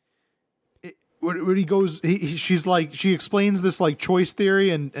when he goes, she's like, she explains this like choice theory,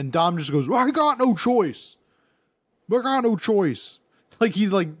 and Dom just goes, I got no choice. I got no choice. Like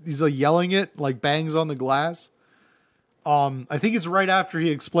he's yelling it, like bangs on the glass. I think it's right after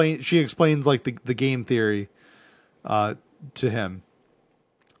she explains like the game theory to him.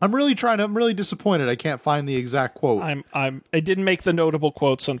 I'm really disappointed I can't find the exact quote. I didn't make the notable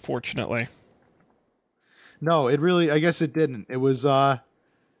quotes, unfortunately. No, I guess it didn't. It was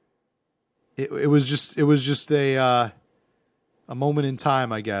it was just a moment in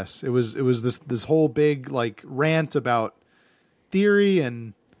time, I guess. It was this whole big like rant about theory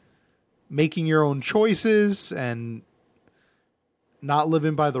and making your own choices and not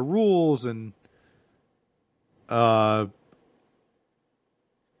living by the rules, and I'm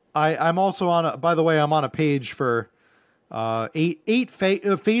also I'm on a page for eight Fate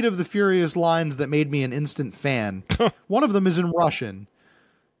of the Furious lines that made me an instant fan. One of them is in Russian.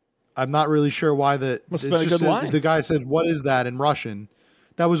 I'm not really sure why Must have been a good line. The guy says, "What is that?" in Russian.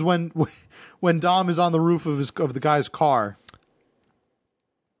 That was when Dom is on the roof of the guy's car.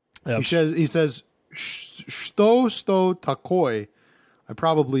 Yep. He says, "Sto takoi." I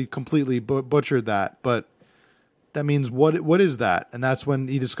probably completely butchered that, but that means what is that? And that's when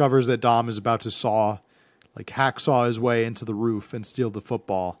he discovers that Dom is about to hacksaw his way into the roof and steal the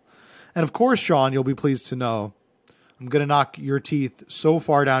football. And of course, Sean, you'll be pleased to know, I'm going to knock your teeth so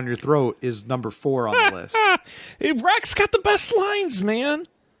far down your throat is number 4 on the list. Hey, Rex got the best lines, man.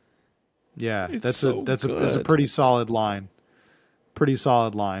 Yeah, It's that's a good. pretty solid line. Pretty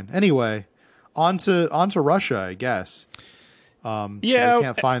solid line. Anyway, on to Russia, I guess. 'Cause Yeah, I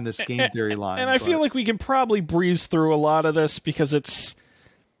can't find this game theory line. And I feel like we can probably breeze through a lot of this because it's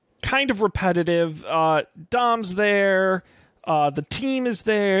kind of repetitive. Dom's there. The team is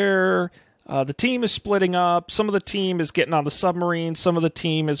there. The team is splitting up. Some of the team is getting on the submarine. Some of the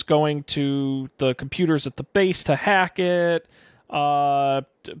team is going to the computers at the base to hack it.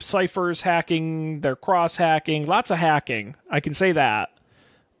 Cypher's hacking. They're cross-hacking. Lots of hacking. I can say that.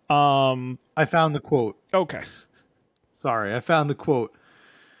 I found the quote. Okay. Sorry, I found the quote.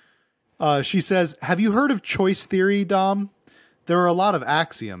 She says, "Have you heard of choice theory, Dom? There are a lot of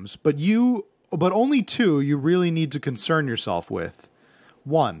axioms, but only 2 you really need to concern yourself with.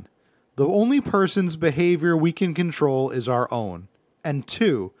 1, the only person's behavior we can control is our own. And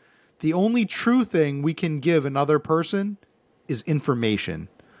 2, the only true thing we can give another person is information.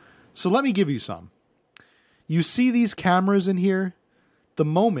 So let me give you some. You see these cameras in here? The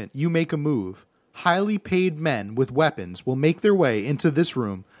moment you make a move, highly paid men with weapons will make their way into this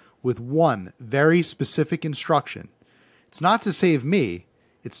room with one very specific instruction. It's not to save me,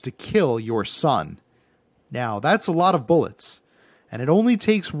 it's to kill your son. Now, that's a lot of bullets, and it only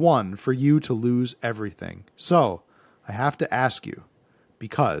takes one for you to lose everything. So, I have to ask you,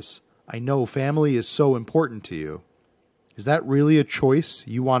 because I know family is so important to you, is that really a choice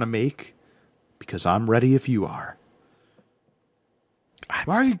you want to make? Because I'm ready if you are.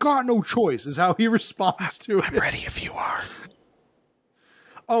 I ain't got no choice, is how he responds to it. I'm ready if you are.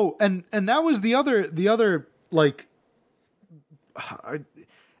 Oh, and that was the other like,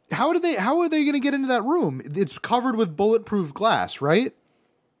 how are they going to get into that room? It's covered with bulletproof glass, right?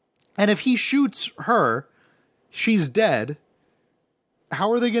 And if he shoots her, she's dead.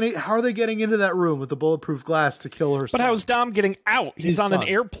 How are they getting into that room with the bulletproof glass to kill her son? But how's Dom getting out? He's on an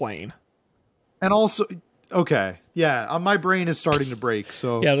airplane. And also, okay, yeah, my brain is starting to break.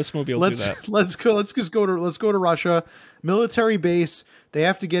 So yeah, this movie will do that. Let's go to Russia, military base. They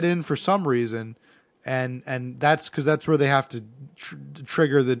have to get in for some reason, and that's because that's where they have to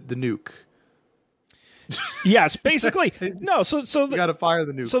trigger the nuke. Yes, basically. No, so you got to fire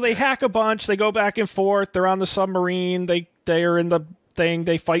the nuke. So they hack a bunch. They go back and forth. They're on the submarine. They are in the thing.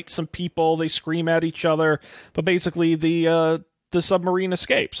 They fight some people. They scream at each other. But basically, the submarine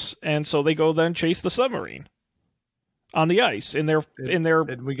escapes, and so they go then chase the submarine on the ice in their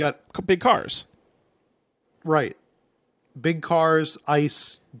and we got big cars. Right, big cars,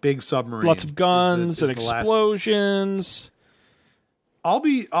 ice, big submarine. Lots of guns and explosions. I'll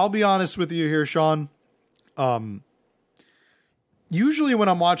be honest with you here, Sean. Usually when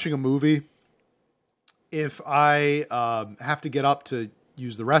I'm watching a movie, if I have to get up to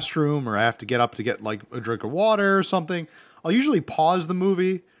use the restroom or I have to get up to get like a drink of water or something, I'll usually pause the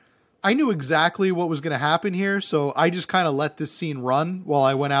movie. I knew exactly what was going to happen here, so I just kind of let this scene run while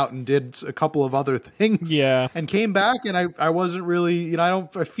I went out and did a couple of other things. Yeah. And came back, and I wasn't really,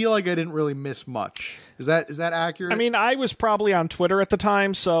 I feel like I didn't really miss much. Is that accurate? I mean, I was probably on Twitter at the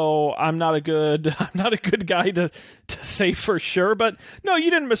time, so I'm not a good guy to say for sure. But no, you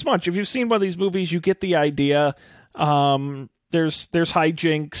didn't miss much. If you've seen one of these movies, you get the idea. There's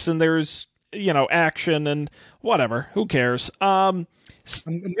hijinks and there's action and whatever. Who cares? I'm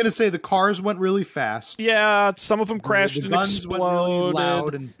going to say the cars went really fast. Yeah, some of them crashed the and guns exploded. went really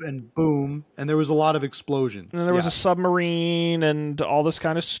loud and boom, and there was a lot of explosions. And there was a submarine and all this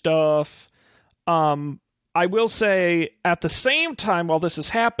kind of stuff. I will say, at the same time while this is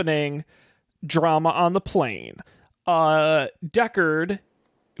happening, drama on the plane. Deckard,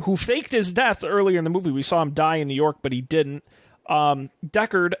 who faked his death earlier in the movie, we saw him die in New York, but he didn't.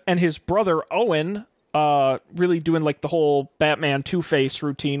 Deckard and his brother Owen, really doing like the whole Batman Two-Face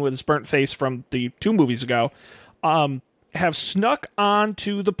routine with his burnt face from the 2 movies ago, have snuck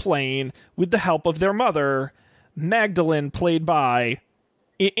onto the plane with the help of their mother, Magdalene, played by,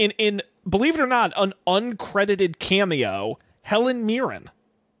 in believe it or not, an uncredited cameo, Helen Mirren.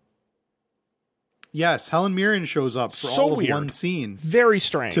 Yes, Helen Mirren shows up for So all of weird. one scene. Very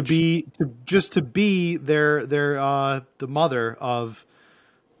strange. To be their the mother of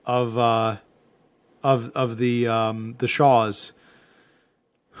the Shaws.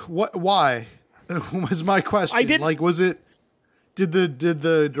 What? Why? Was my question. I didn't- was it? Did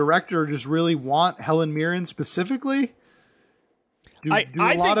the director just really want Helen Mirren specifically? Do I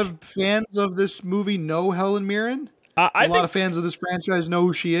a lot think- of fans of this movie know Helen Mirren? I A lot of fans of this franchise know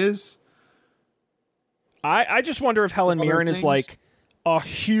who she is. I just wonder if Helen Other Mirren is things? like a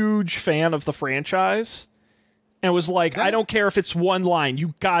huge fan of the franchise and was like, I don't care if it's one line,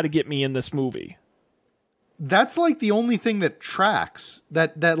 you got to get me in this movie. That's like the only thing that tracks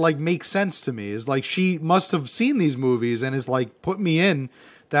that like makes sense to me is like she must have seen these movies and is like put me in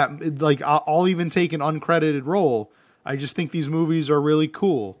that like I'll even take an uncredited role. I just think these movies are really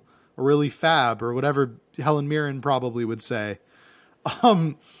cool or really fab or whatever Helen Mirren probably would say.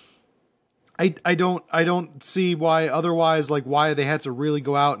 I don't see why otherwise like why they had to really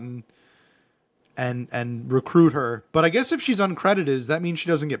go out and recruit her. But I guess if she's uncredited, does that mean she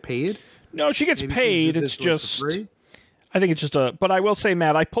doesn't get paid? No, she gets Maybe paid. this It's like, for just, free? I think it's just but I will say,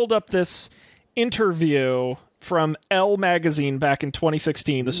 Matt, I pulled up this interview from Elle magazine back in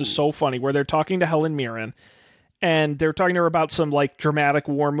 2016. This is so funny, where they're talking to Helen Mirren and they're talking to her about some like dramatic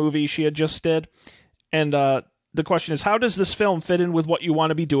war movie she had just did. And the question is, how does this film fit in with what you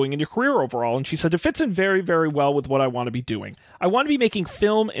want to be doing in your career overall? And she said, it fits in very, very well with what I want to be doing. I want to be making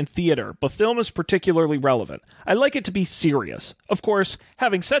film and theater, but film is particularly relevant. I like it to be serious. Of course,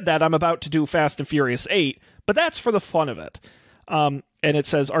 having said that, I'm about to do Fast and Furious 8, but that's for the fun of it. And it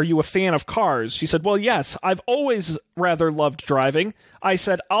says, are you a fan of cars? She said, well, yes, I've always rather loved driving. I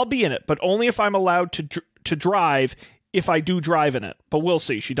said, I'll be in it, but only if I'm allowed to drive, if I do drive in it. But we'll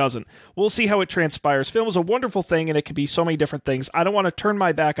see. She doesn't. We'll see how it transpires. Film is a wonderful thing, and it can be so many different things. I don't want to turn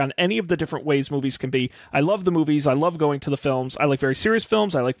my back on any of the different ways movies can be. I love the movies. I love going to the films. I like very serious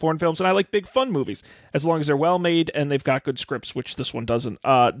films. I like foreign films, and I like big fun movies, as long as they're well made and they've got good scripts, which this one doesn't.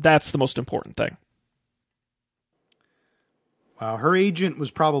 That's the most important thing. Wow, her agent was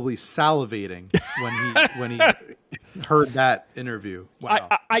probably salivating when he heard that interview. Wow.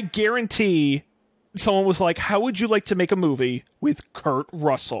 I guarantee someone was like, how would you like to make a movie with Kurt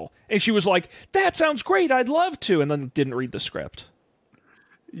Russell? And she was like, that sounds great, I'd love to, and then didn't read the script.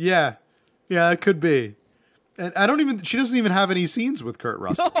 Yeah, it could be. And she doesn't even have any scenes with Kurt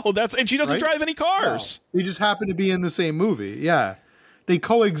Russell. No, and she doesn't drive any cars. No, they just happen to be in the same movie. Yeah. They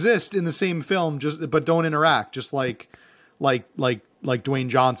coexist in the same film, but don't interact, just like Dwayne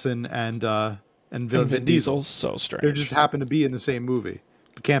Johnson and Vin Diesel. So strange. They just happen to be in the same movie.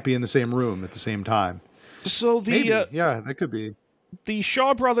 Can't be in the same room at the same time. So that could be. The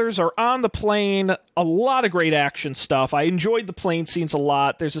Shaw brothers are on the plane. A lot of great action stuff. I enjoyed the plane scenes a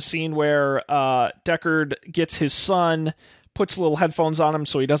lot. There's a scene where Deckard gets his son, puts little headphones on him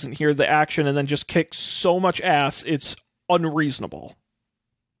so he doesn't hear the action, and then just kicks so much ass, it's unreasonable.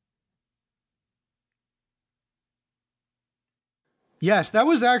 Yes, that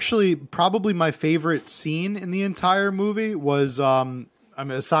was actually probably my favorite scene in the entire movie. Was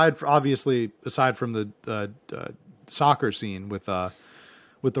aside from the soccer scene with The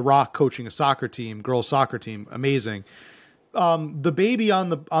Rock coaching a soccer team, girls soccer team, amazing. The baby on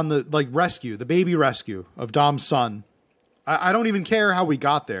the rescue, the baby rescue of Dom's son. I don't even care how we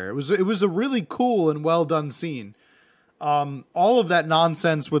got there. It was a really cool and well done scene. All of that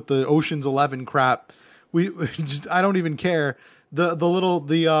nonsense with the Ocean's 11 crap, I don't even care. The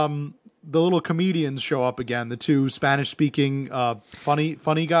little comedians show up again. The two Spanish-speaking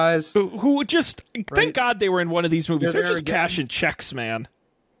funny guys who just thank God they were in one of these movies. They're just cashing checks, man.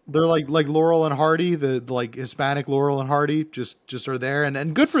 They're like Laurel and Hardy, the Hispanic Laurel and Hardy, just are there,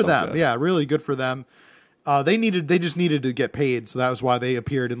 and good for them. Good. Yeah, really good for them. They just needed to get paid, so that was why they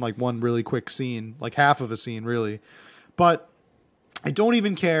appeared in one really quick scene, half of a scene really. But I don't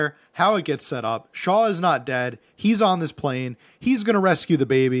even care how it gets set up. Shaw is not dead. He's on this plane. He's going to rescue the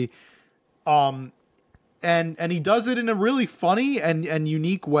baby. And he does it in a really funny and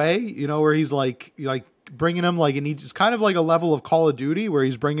unique way, where he's like bringing him and he's kind of like a level of Call of Duty where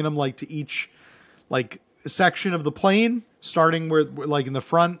he's bringing him to each section of the plane, starting where in the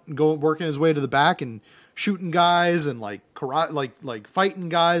front and working his way to the back and shooting guys and karate, fighting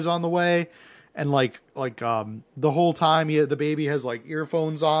guys on the way. And the whole time the baby has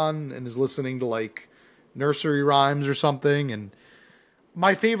earphones on and is listening to nursery rhymes or something. And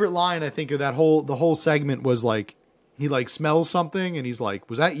my favorite line, I think, of the whole segment was he smells something and he's like,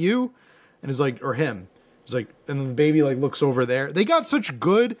 was that you? And he's like, or him. He's like, and then the baby looks over there. They got such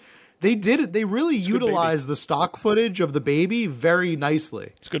good. They did it. They really utilized the stock footage of the baby very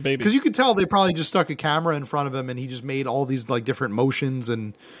nicely. It's a good baby. Because you could tell they probably just stuck a camera in front of him and he just made all these different motions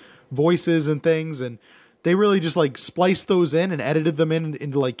and voices and things, and they really just spliced those in and edited them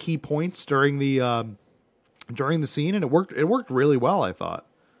into key points during the scene, and it worked really well, I thought.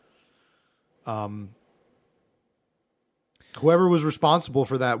 Whoever was responsible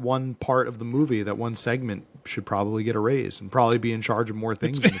for that one part of the movie, that one segment, should probably get a raise and probably be in charge of more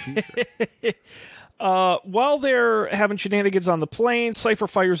things in the future. While they're having shenanigans on the plane, Cypher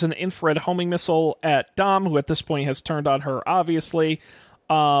fires an infrared homing missile at Dom, who at this point has turned on her, obviously.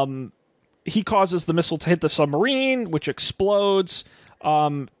 He causes the missile to hit the submarine, which explodes.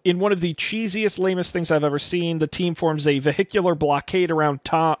 In one of the cheesiest, lamest things I've ever seen, the team forms a vehicular blockade around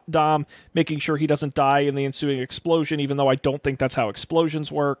Dom, making sure he doesn't die in the ensuing explosion, even though I don't think that's how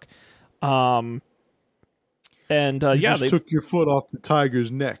explosions work. They took your foot off the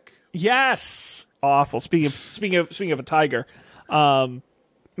tiger's neck. Yes! Awful. Speaking of a tiger, mine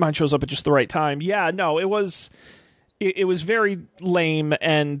shows up at just the right time. Yeah, no, it was very lame,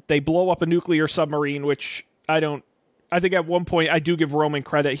 and they blow up a nuclear submarine, which I think at one point I do give Roman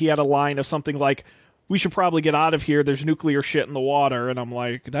credit. He had a line of something like, we should probably get out of here. There's nuclear shit in the water. And I'm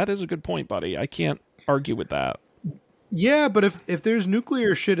like, that is a good point, buddy. I can't argue with that. Yeah, but if there's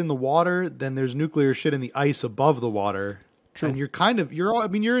nuclear shit in the water, then there's nuclear shit in the ice above the water. True. And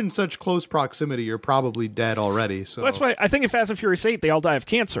you're in such close proximity, you're probably dead already. So Well, that's why I think in Fast and Furious 8, they all die of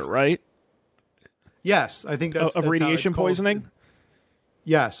cancer, right? yes, I think that's Of how radiation it's called. poisoning?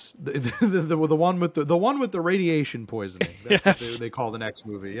 Yes, the one with the radiation poisoning. That's Yes. what they call the next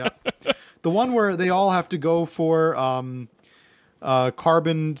movie. Yeah, the one where they all have to go for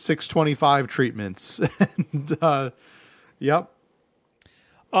carbon 625 treatments. And, yep.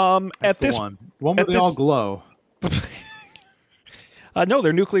 That's At the this one where at they this- all glow. No,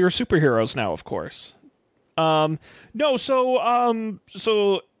 they're nuclear superheroes now, of course. No,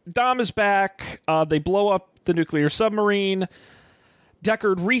 so Dom is back. They blow up the nuclear submarine.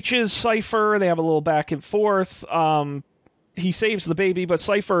 Deckard reaches Cypher. They have a little back and forth. He saves the baby, but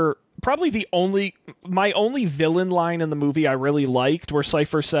Cypher, probably my only villain line in the movie I really liked, where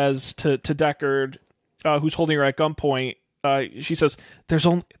Cypher says to Deckard, who's holding her at gunpoint, she says, there's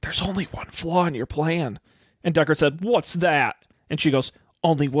only one flaw in your plan. And Deckard said, what's that? And she goes,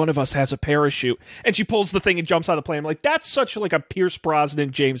 only one of us has a parachute. And she pulls the thing and jumps out of the plane. I'm like, that's such like a Pierce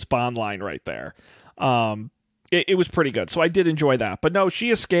Brosnan, James Bond line right there. It was pretty good. So I did enjoy that. But no,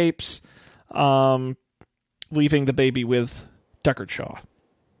 she escapes, leaving the baby with Deckard Shaw.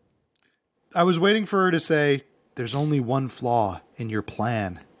 I was waiting for her to say, there's only one flaw in your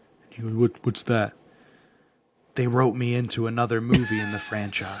plan. What's that? They wrote me into another movie in the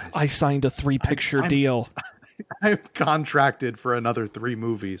franchise. I signed a 3-picture deal. I'm contracted for another 3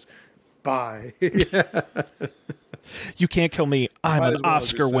 movies. Bye. You can't kill me. I'm Might an as well have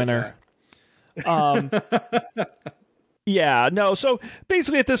Oscar just said winner. Yeah, no. So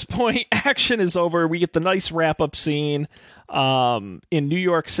basically, at this point, action is over. We get the nice wrap-up scene in New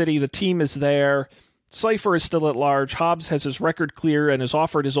York City. The team is there. Cypher is still at large. Hobbs has his record clear and is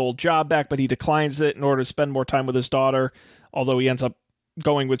offered his old job back, but he declines it in order to spend more time with his daughter, although he ends up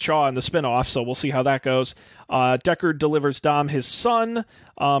going with Shaw in the spinoff, so we'll see how that goes. Deckard delivers Dom his son.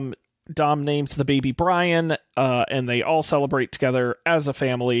 Dom names the baby Brian, and they all celebrate together as a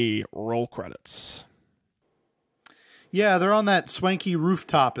family. Roll credits. Yeah, they're on that swanky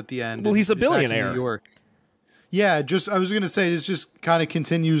rooftop at the end. Well, he's a back in billionaire. New York. Yeah, I was gonna say this just kind of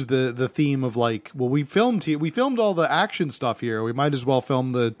continues the theme of like, well, we filmed all the action stuff here. We might as well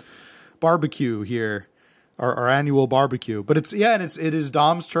film the barbecue here, our annual barbecue. But it is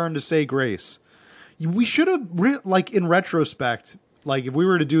Dom's turn to say grace. We should have like in retrospect, like if we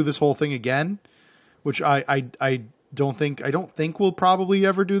were to do this whole thing again, which I don't think we'll probably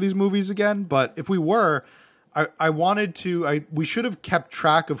ever do these movies again. But if we were, we should have kept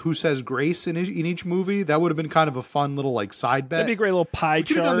track of who says grace in each movie. That would have been kind of a fun little like side bet. That'd be a great little pie We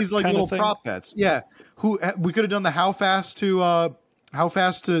could chart. have done these like kind little of thing. prop bets. Yeah, we could have done the how fast to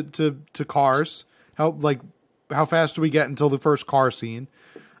cars. How fast do we get until the first car scene?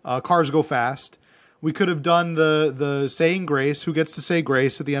 Cars go fast. We could have done the saying grace. Who gets to say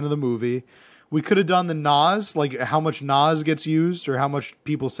grace at the end of the movie? We could have done the Nas, like how much Nas gets used or how much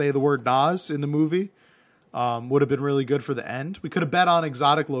people say the word Nas in the movie. Would have been really good for the end. We could have bet on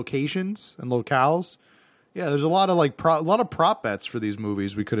exotic locations and locales. Yeah, there's a lot of prop bets for these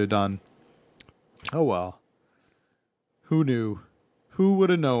movies we could have done. Oh well. Who knew? Who would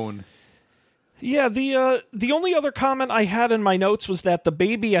have known? Yeah, the only other comment I had in my notes was that the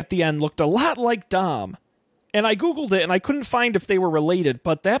baby at the end looked a lot like Dom. And I Googled it and I couldn't find if they were related,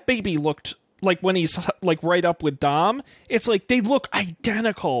 but that baby looked like when he's like right up with Dom, it's like they look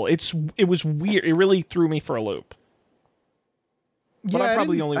identical. It was weird. It really threw me for a loop. But I'm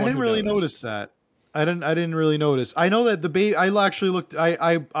probably the only one I didn't who really noticed. notice that. I didn't really notice. I know that the baby. I actually looked.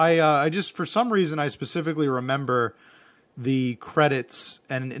 I just for some reason I specifically remember the credits,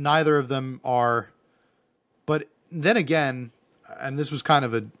 and neither of them are. But then again, and this was kind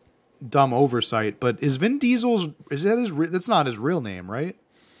of a dumb oversight. But is Vin Diesel's? That's not his real name, right?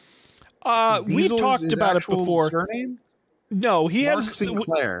 We've talked about it before. Surname? No, he Mark has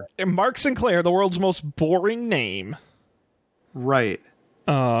Sinclair. Mark Sinclair, the world's most boring name. Right.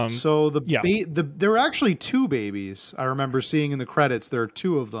 So there were actually 2 babies I remember seeing in the credits. There are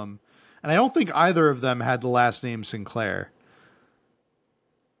 2 of them, and I don't think either of them had the last name Sinclair.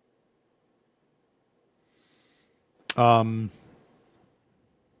 I'm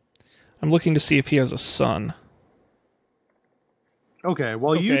looking to see if he has a son. Okay,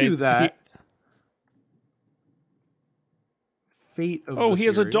 well you do that. Fate of the he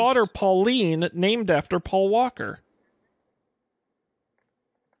has a Furious. daughter, Pauline, named after Paul Walker.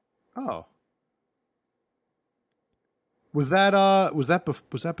 Oh. Was that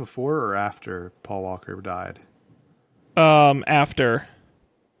before or after Paul Walker died? After,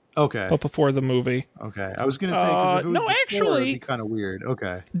 Okay. but before the movie. Okay. I was gonna say 'cause if it was no, before, actually- it'd be kind of weird.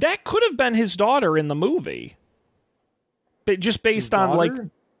 Okay. That could have been his daughter in the movie. just based His on like, daughter?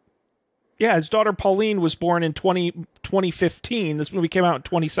 yeah, his daughter Pauline was born in 2015. This movie came out in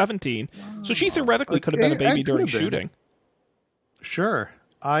 2017, so she theoretically could have been a Okay, baby it during could have been. shooting. Sure.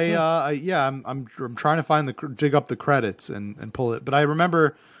 I'm trying to find dig up the credits and pull it. But I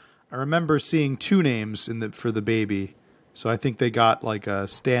remember seeing two names for the baby. So I think they got like a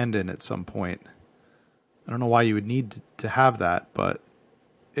stand-in at some point. I don't know why you would need to have that, but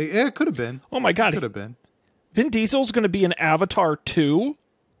it could have been. Oh my God. It could have been. Vin Diesel's going to be in Avatar 2.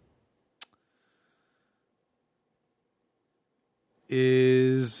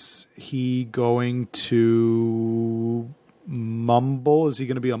 Is he going to mumble? Is he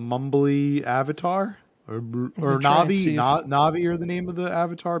going to be a mumbly avatar? Or try and Navi? see if- Navi are the name of the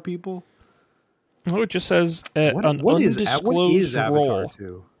avatar people? Oh, it just says an What is undisclosed Avatar role.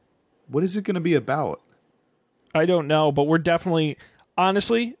 2? What is it going to be about? I don't know, but we're definitely...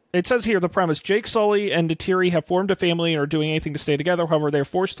 Honestly, it says here the premise. Jake Sully and Neytiri have formed a family and are doing anything to stay together. However, they're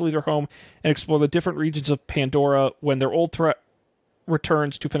forced to leave their home and explore the different regions of Pandora when their old threat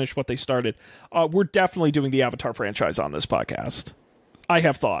returns to finish what they started. We're definitely doing the Avatar franchise on this podcast. I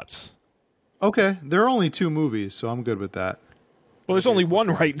have thoughts. Okay, there are only 2 movies, so I'm good with that. Well, there's only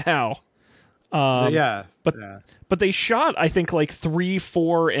one right now. Yeah. But they shot, I think, like 3,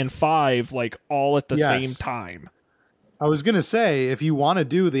 4, and 5, like all at the Yes. same time. I was going to say, if you want to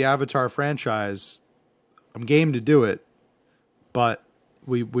do the Avatar franchise, I'm game to do it. But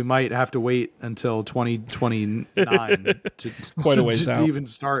we might have to wait until 2029 to, Quite a ways to out. even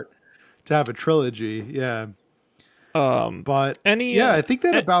start to have a trilogy. Yeah. But I think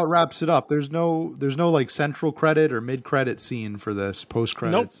that about wraps it up. There's no like central credit or mid credit scene for this post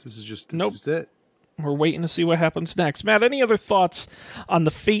credits. Nope. This is just it. We're waiting to see what happens next. Matt, any other thoughts on the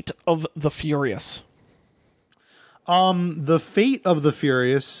fate of the Furious? The fate of the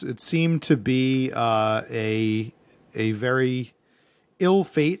Furious, it seemed to be a very ill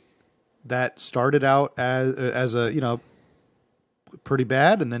fate that started out as a pretty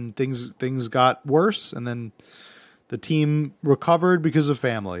bad, and then things got worse, and then the team recovered because of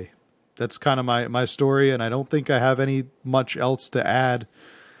family. That's kind of my story, and I don't think I have any much else to add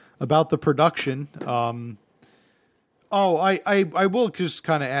about the production. I will just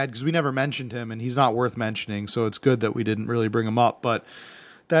kind of add, because we never mentioned him, and he's not worth mentioning, so it's good that we didn't really bring him up, but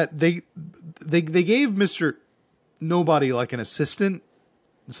that they gave Mr. Nobody like an assistant,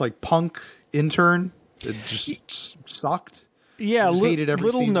 this like punk intern that just sucked. Yeah, I just hated every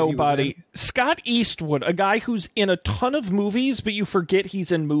little scene that he was nobody. in. Scott Eastwood, a guy who's in a ton of movies, but you forget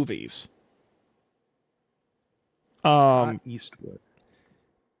he's in movies. Scott Eastwood.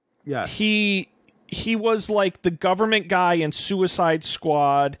 Yes. He was like the government guy in Suicide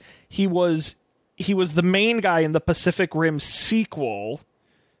Squad. He was the main guy in the Pacific Rim sequel.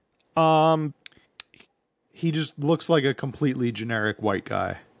 He just looks like a completely generic white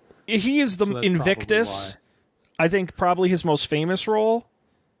guy. He is the So that's Invictus. probably I think probably his most famous role.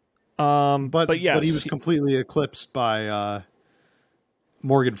 But yes, but he was completely eclipsed by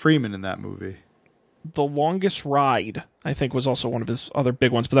Morgan Freeman in that movie. The Longest Ride, I think, was also one of his other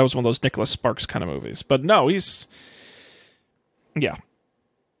big ones, but that was one of those Nicholas Sparks kind of movies. But no, he's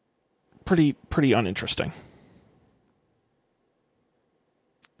pretty uninteresting.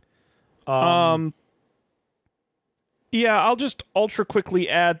 I'll just ultra quickly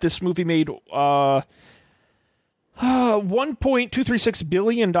add this movie made $1.236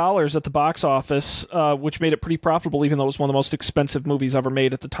 billion at the box office, which made it pretty profitable, even though it was one of the most expensive movies ever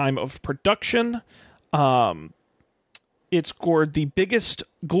made at the time of production. It scored the biggest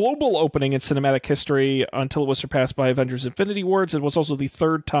global opening in cinematic history until it was surpassed by Avengers: Infinity Wars. It was also the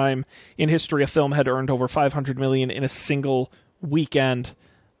third time in history a film had earned over $500 million in a single weekend.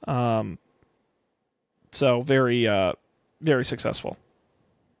 So very, very successful.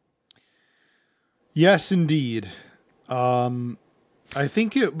 Yes, indeed. I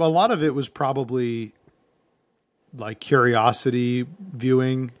think a lot of it was probably like curiosity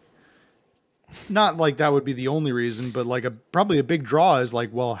viewing. Not like that would be the only reason, but like probably a big draw is like,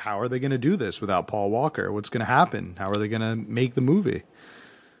 well, how are they going to do this without Paul Walker? What's going to happen? How are they going to make the movie?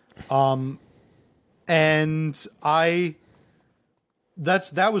 And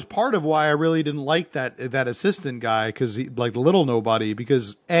that was part of why I really didn't like that assistant guy, because he, like the little nobody,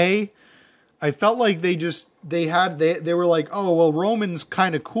 because I felt like they were like, oh well, Roman's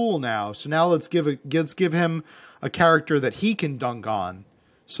kind of cool now, so now let's give him a character that he can dunk on,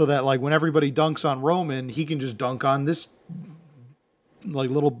 so that like when everybody dunks on Roman, he can just dunk on this like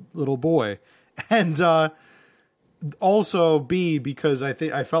little boy, and also because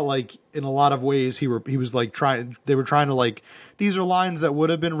I felt like in a lot of ways they were trying to like, these are lines that would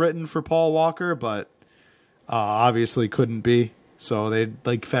have been written for Paul Walker, but obviously couldn't be. So they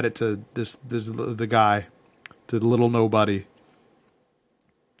like fed it to the guy, to the little nobody.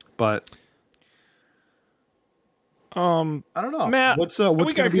 But I don't know, Matt, what's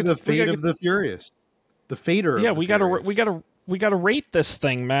going to be the fate of the Furious, the fater. Yeah, of the we gotta rate this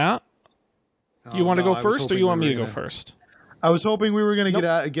thing, Matt. You want to go first, or you want me to go first? I was hoping we were going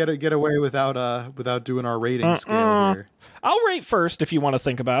to get away without doing our rating scale here. I'll rate first if you want to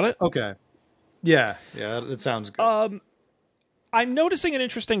think about it. Okay. Yeah, that sounds good. I'm noticing an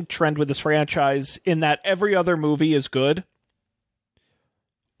interesting trend with this franchise in that every other movie is good.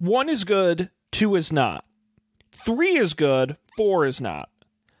 1 is good, 2 is not. 3 is good, 4 is not.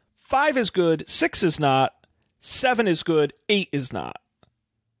 5 is good, 6 is not. 7 is good, 8 is not.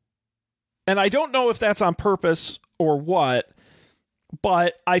 And I don't know if that's on purpose or what,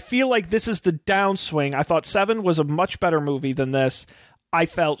 but I feel like this is the downswing. I thought 7 was a much better movie than this. I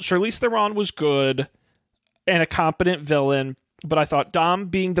felt Charlize Theron was good and a competent villain, but I thought Dom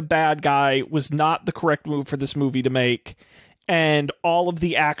being the bad guy was not the correct move for this movie to make, and all of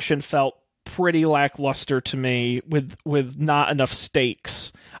the action felt pretty lackluster to me with not enough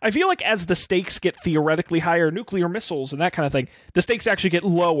stakes. I feel like as the stakes get theoretically higher, nuclear missiles and that kind of thing, the stakes actually get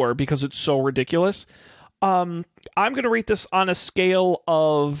lower because it's so ridiculous. I'm going to rate this on a scale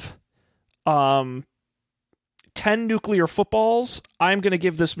of 10 nuclear footballs. I'm going to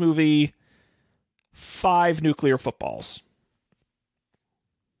give this movie 5 nuclear footballs.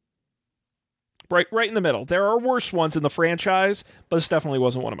 Right in the middle. There are worse ones in the franchise, but this definitely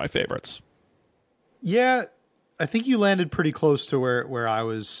wasn't one of my favorites. Yeah, I think you landed pretty close to where I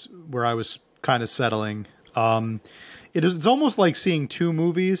was kind of settling. It's almost like seeing 2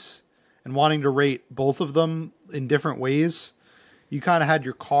 movies and wanting to rate both of them in different ways. You kind of had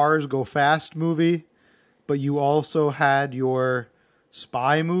your cars go fast movie, but you also had your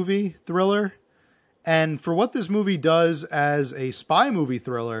spy movie thriller. And for what this movie does as a spy movie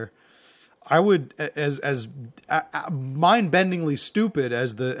thriller, I would, as mind-bendingly stupid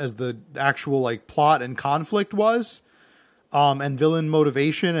as the actual like plot and conflict was, and villain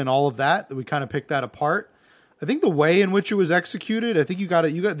motivation and all of that we kind of picked that apart. I think the way in which it was executed, I think you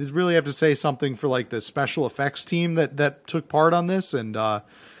really have to say something for like the special effects team that took part on this and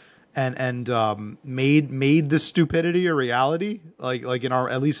made this stupidity a reality, like in our,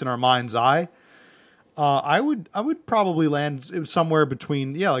 at least in our mind's eye. I would probably land somewhere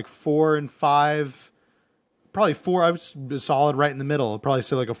between like 4 and 5, probably 4. I was solid right in the middle. I'd probably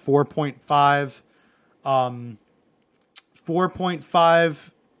say like a 4.5,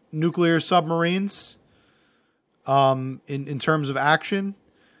 4.5 nuclear submarines, in terms of action.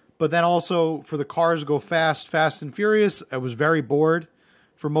 But then also for the cars go fast and furious, I was very bored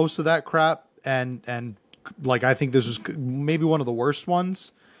for most of that crap. And like, I think this was maybe one of the worst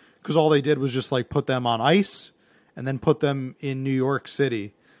ones, because all they did was just like put them on ice and then put them in New York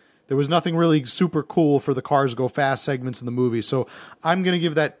City. There was nothing really super cool for the cars go fast segments in the movie. So I'm going to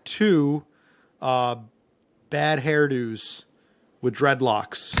give that 2 bad hairdos with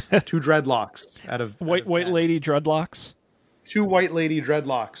dreadlocks. 2 dreadlocks out of white lady dreadlocks. 2 white lady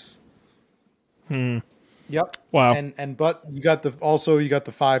dreadlocks. Yep. Wow. But you got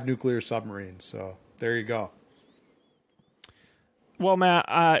the 5 nuclear submarines. So there you go. Well,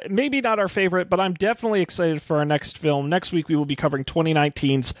 Matt, maybe not our favorite, but I'm definitely excited for our next film. Next week, we will be covering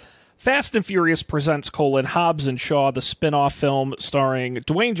 2019's Fast and Furious Presents: Hobbs and Shaw, the spin-off film starring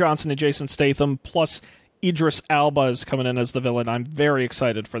Dwayne Johnson and Jason Statham, plus Idris Elba is coming in as the villain. I'm very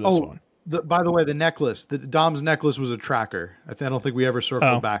excited for this one. By the way, the necklace, Dom's necklace was a tracker. I don't think we ever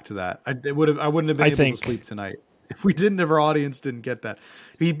circled back to that. I wouldn't have been able to sleep tonight if we didn't. If our audience didn't get that,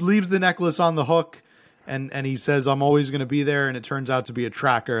 he leaves the necklace on the hook. And he says, I'm always going to be there, and it turns out to be a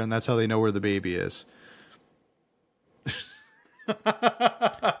tracker, and that's how they know where the baby is.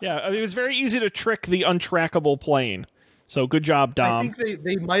 Yeah, it was very easy to trick the untrackable plane. So good job, Dom. I think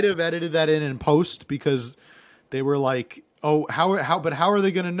they might have edited that in post, because they were like, oh, how are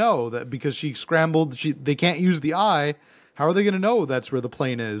they going to know that? Because she scrambled, they can't use the eye. How are they going to know that's where the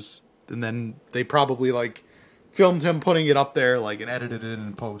plane is? And then they probably like filmed him putting it up there, like, and edited it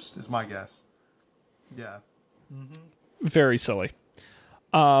in post, is my guess. Yeah. Mm-hmm. Very silly.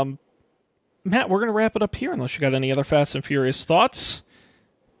 Matt, we're going to wrap it up here unless you got any other Fast and Furious thoughts.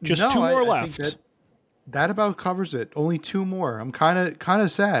 Just 2 more left. I think that about covers it. Only 2 more. I'm kind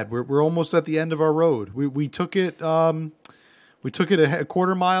of sad. We're almost at the end of our road. We took it a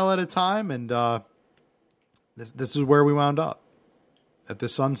quarter mile at a time, and this is where we wound up at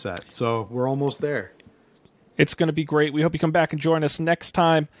this sunset. So we're almost there. It's going to be great. We hope you come back and join us next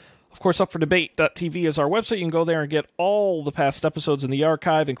time Of course, upfordebate.tv is our website. You can go there and get all the past episodes in the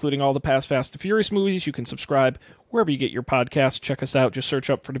archive, including all the past Fast and Furious movies. You can subscribe wherever you get your podcasts. Check us out. Just search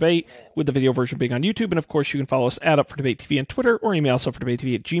Up for Debate, with the video version being on YouTube. And, of course, you can follow us at Up for Debate TV on Twitter, or email us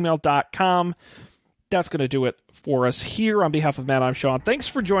upfordebatetv@gmail.com. That's going to do it for us here. On behalf of Matt, I'm Sean. Thanks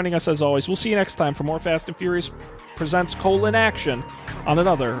for joining us, as always. We'll see you next time for more Fast and Furious Presents Action on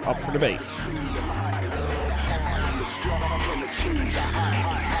another Up for Debate.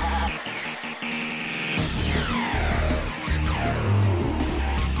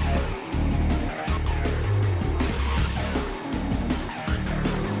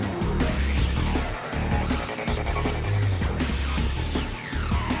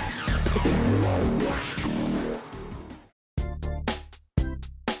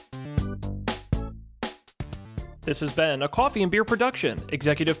 This has been a Coffee and Beer production,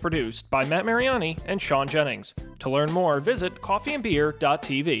 executive produced by Matt Mariani and Sean Jennings. To learn more, visit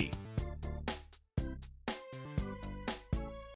coffeeandbeer.tv.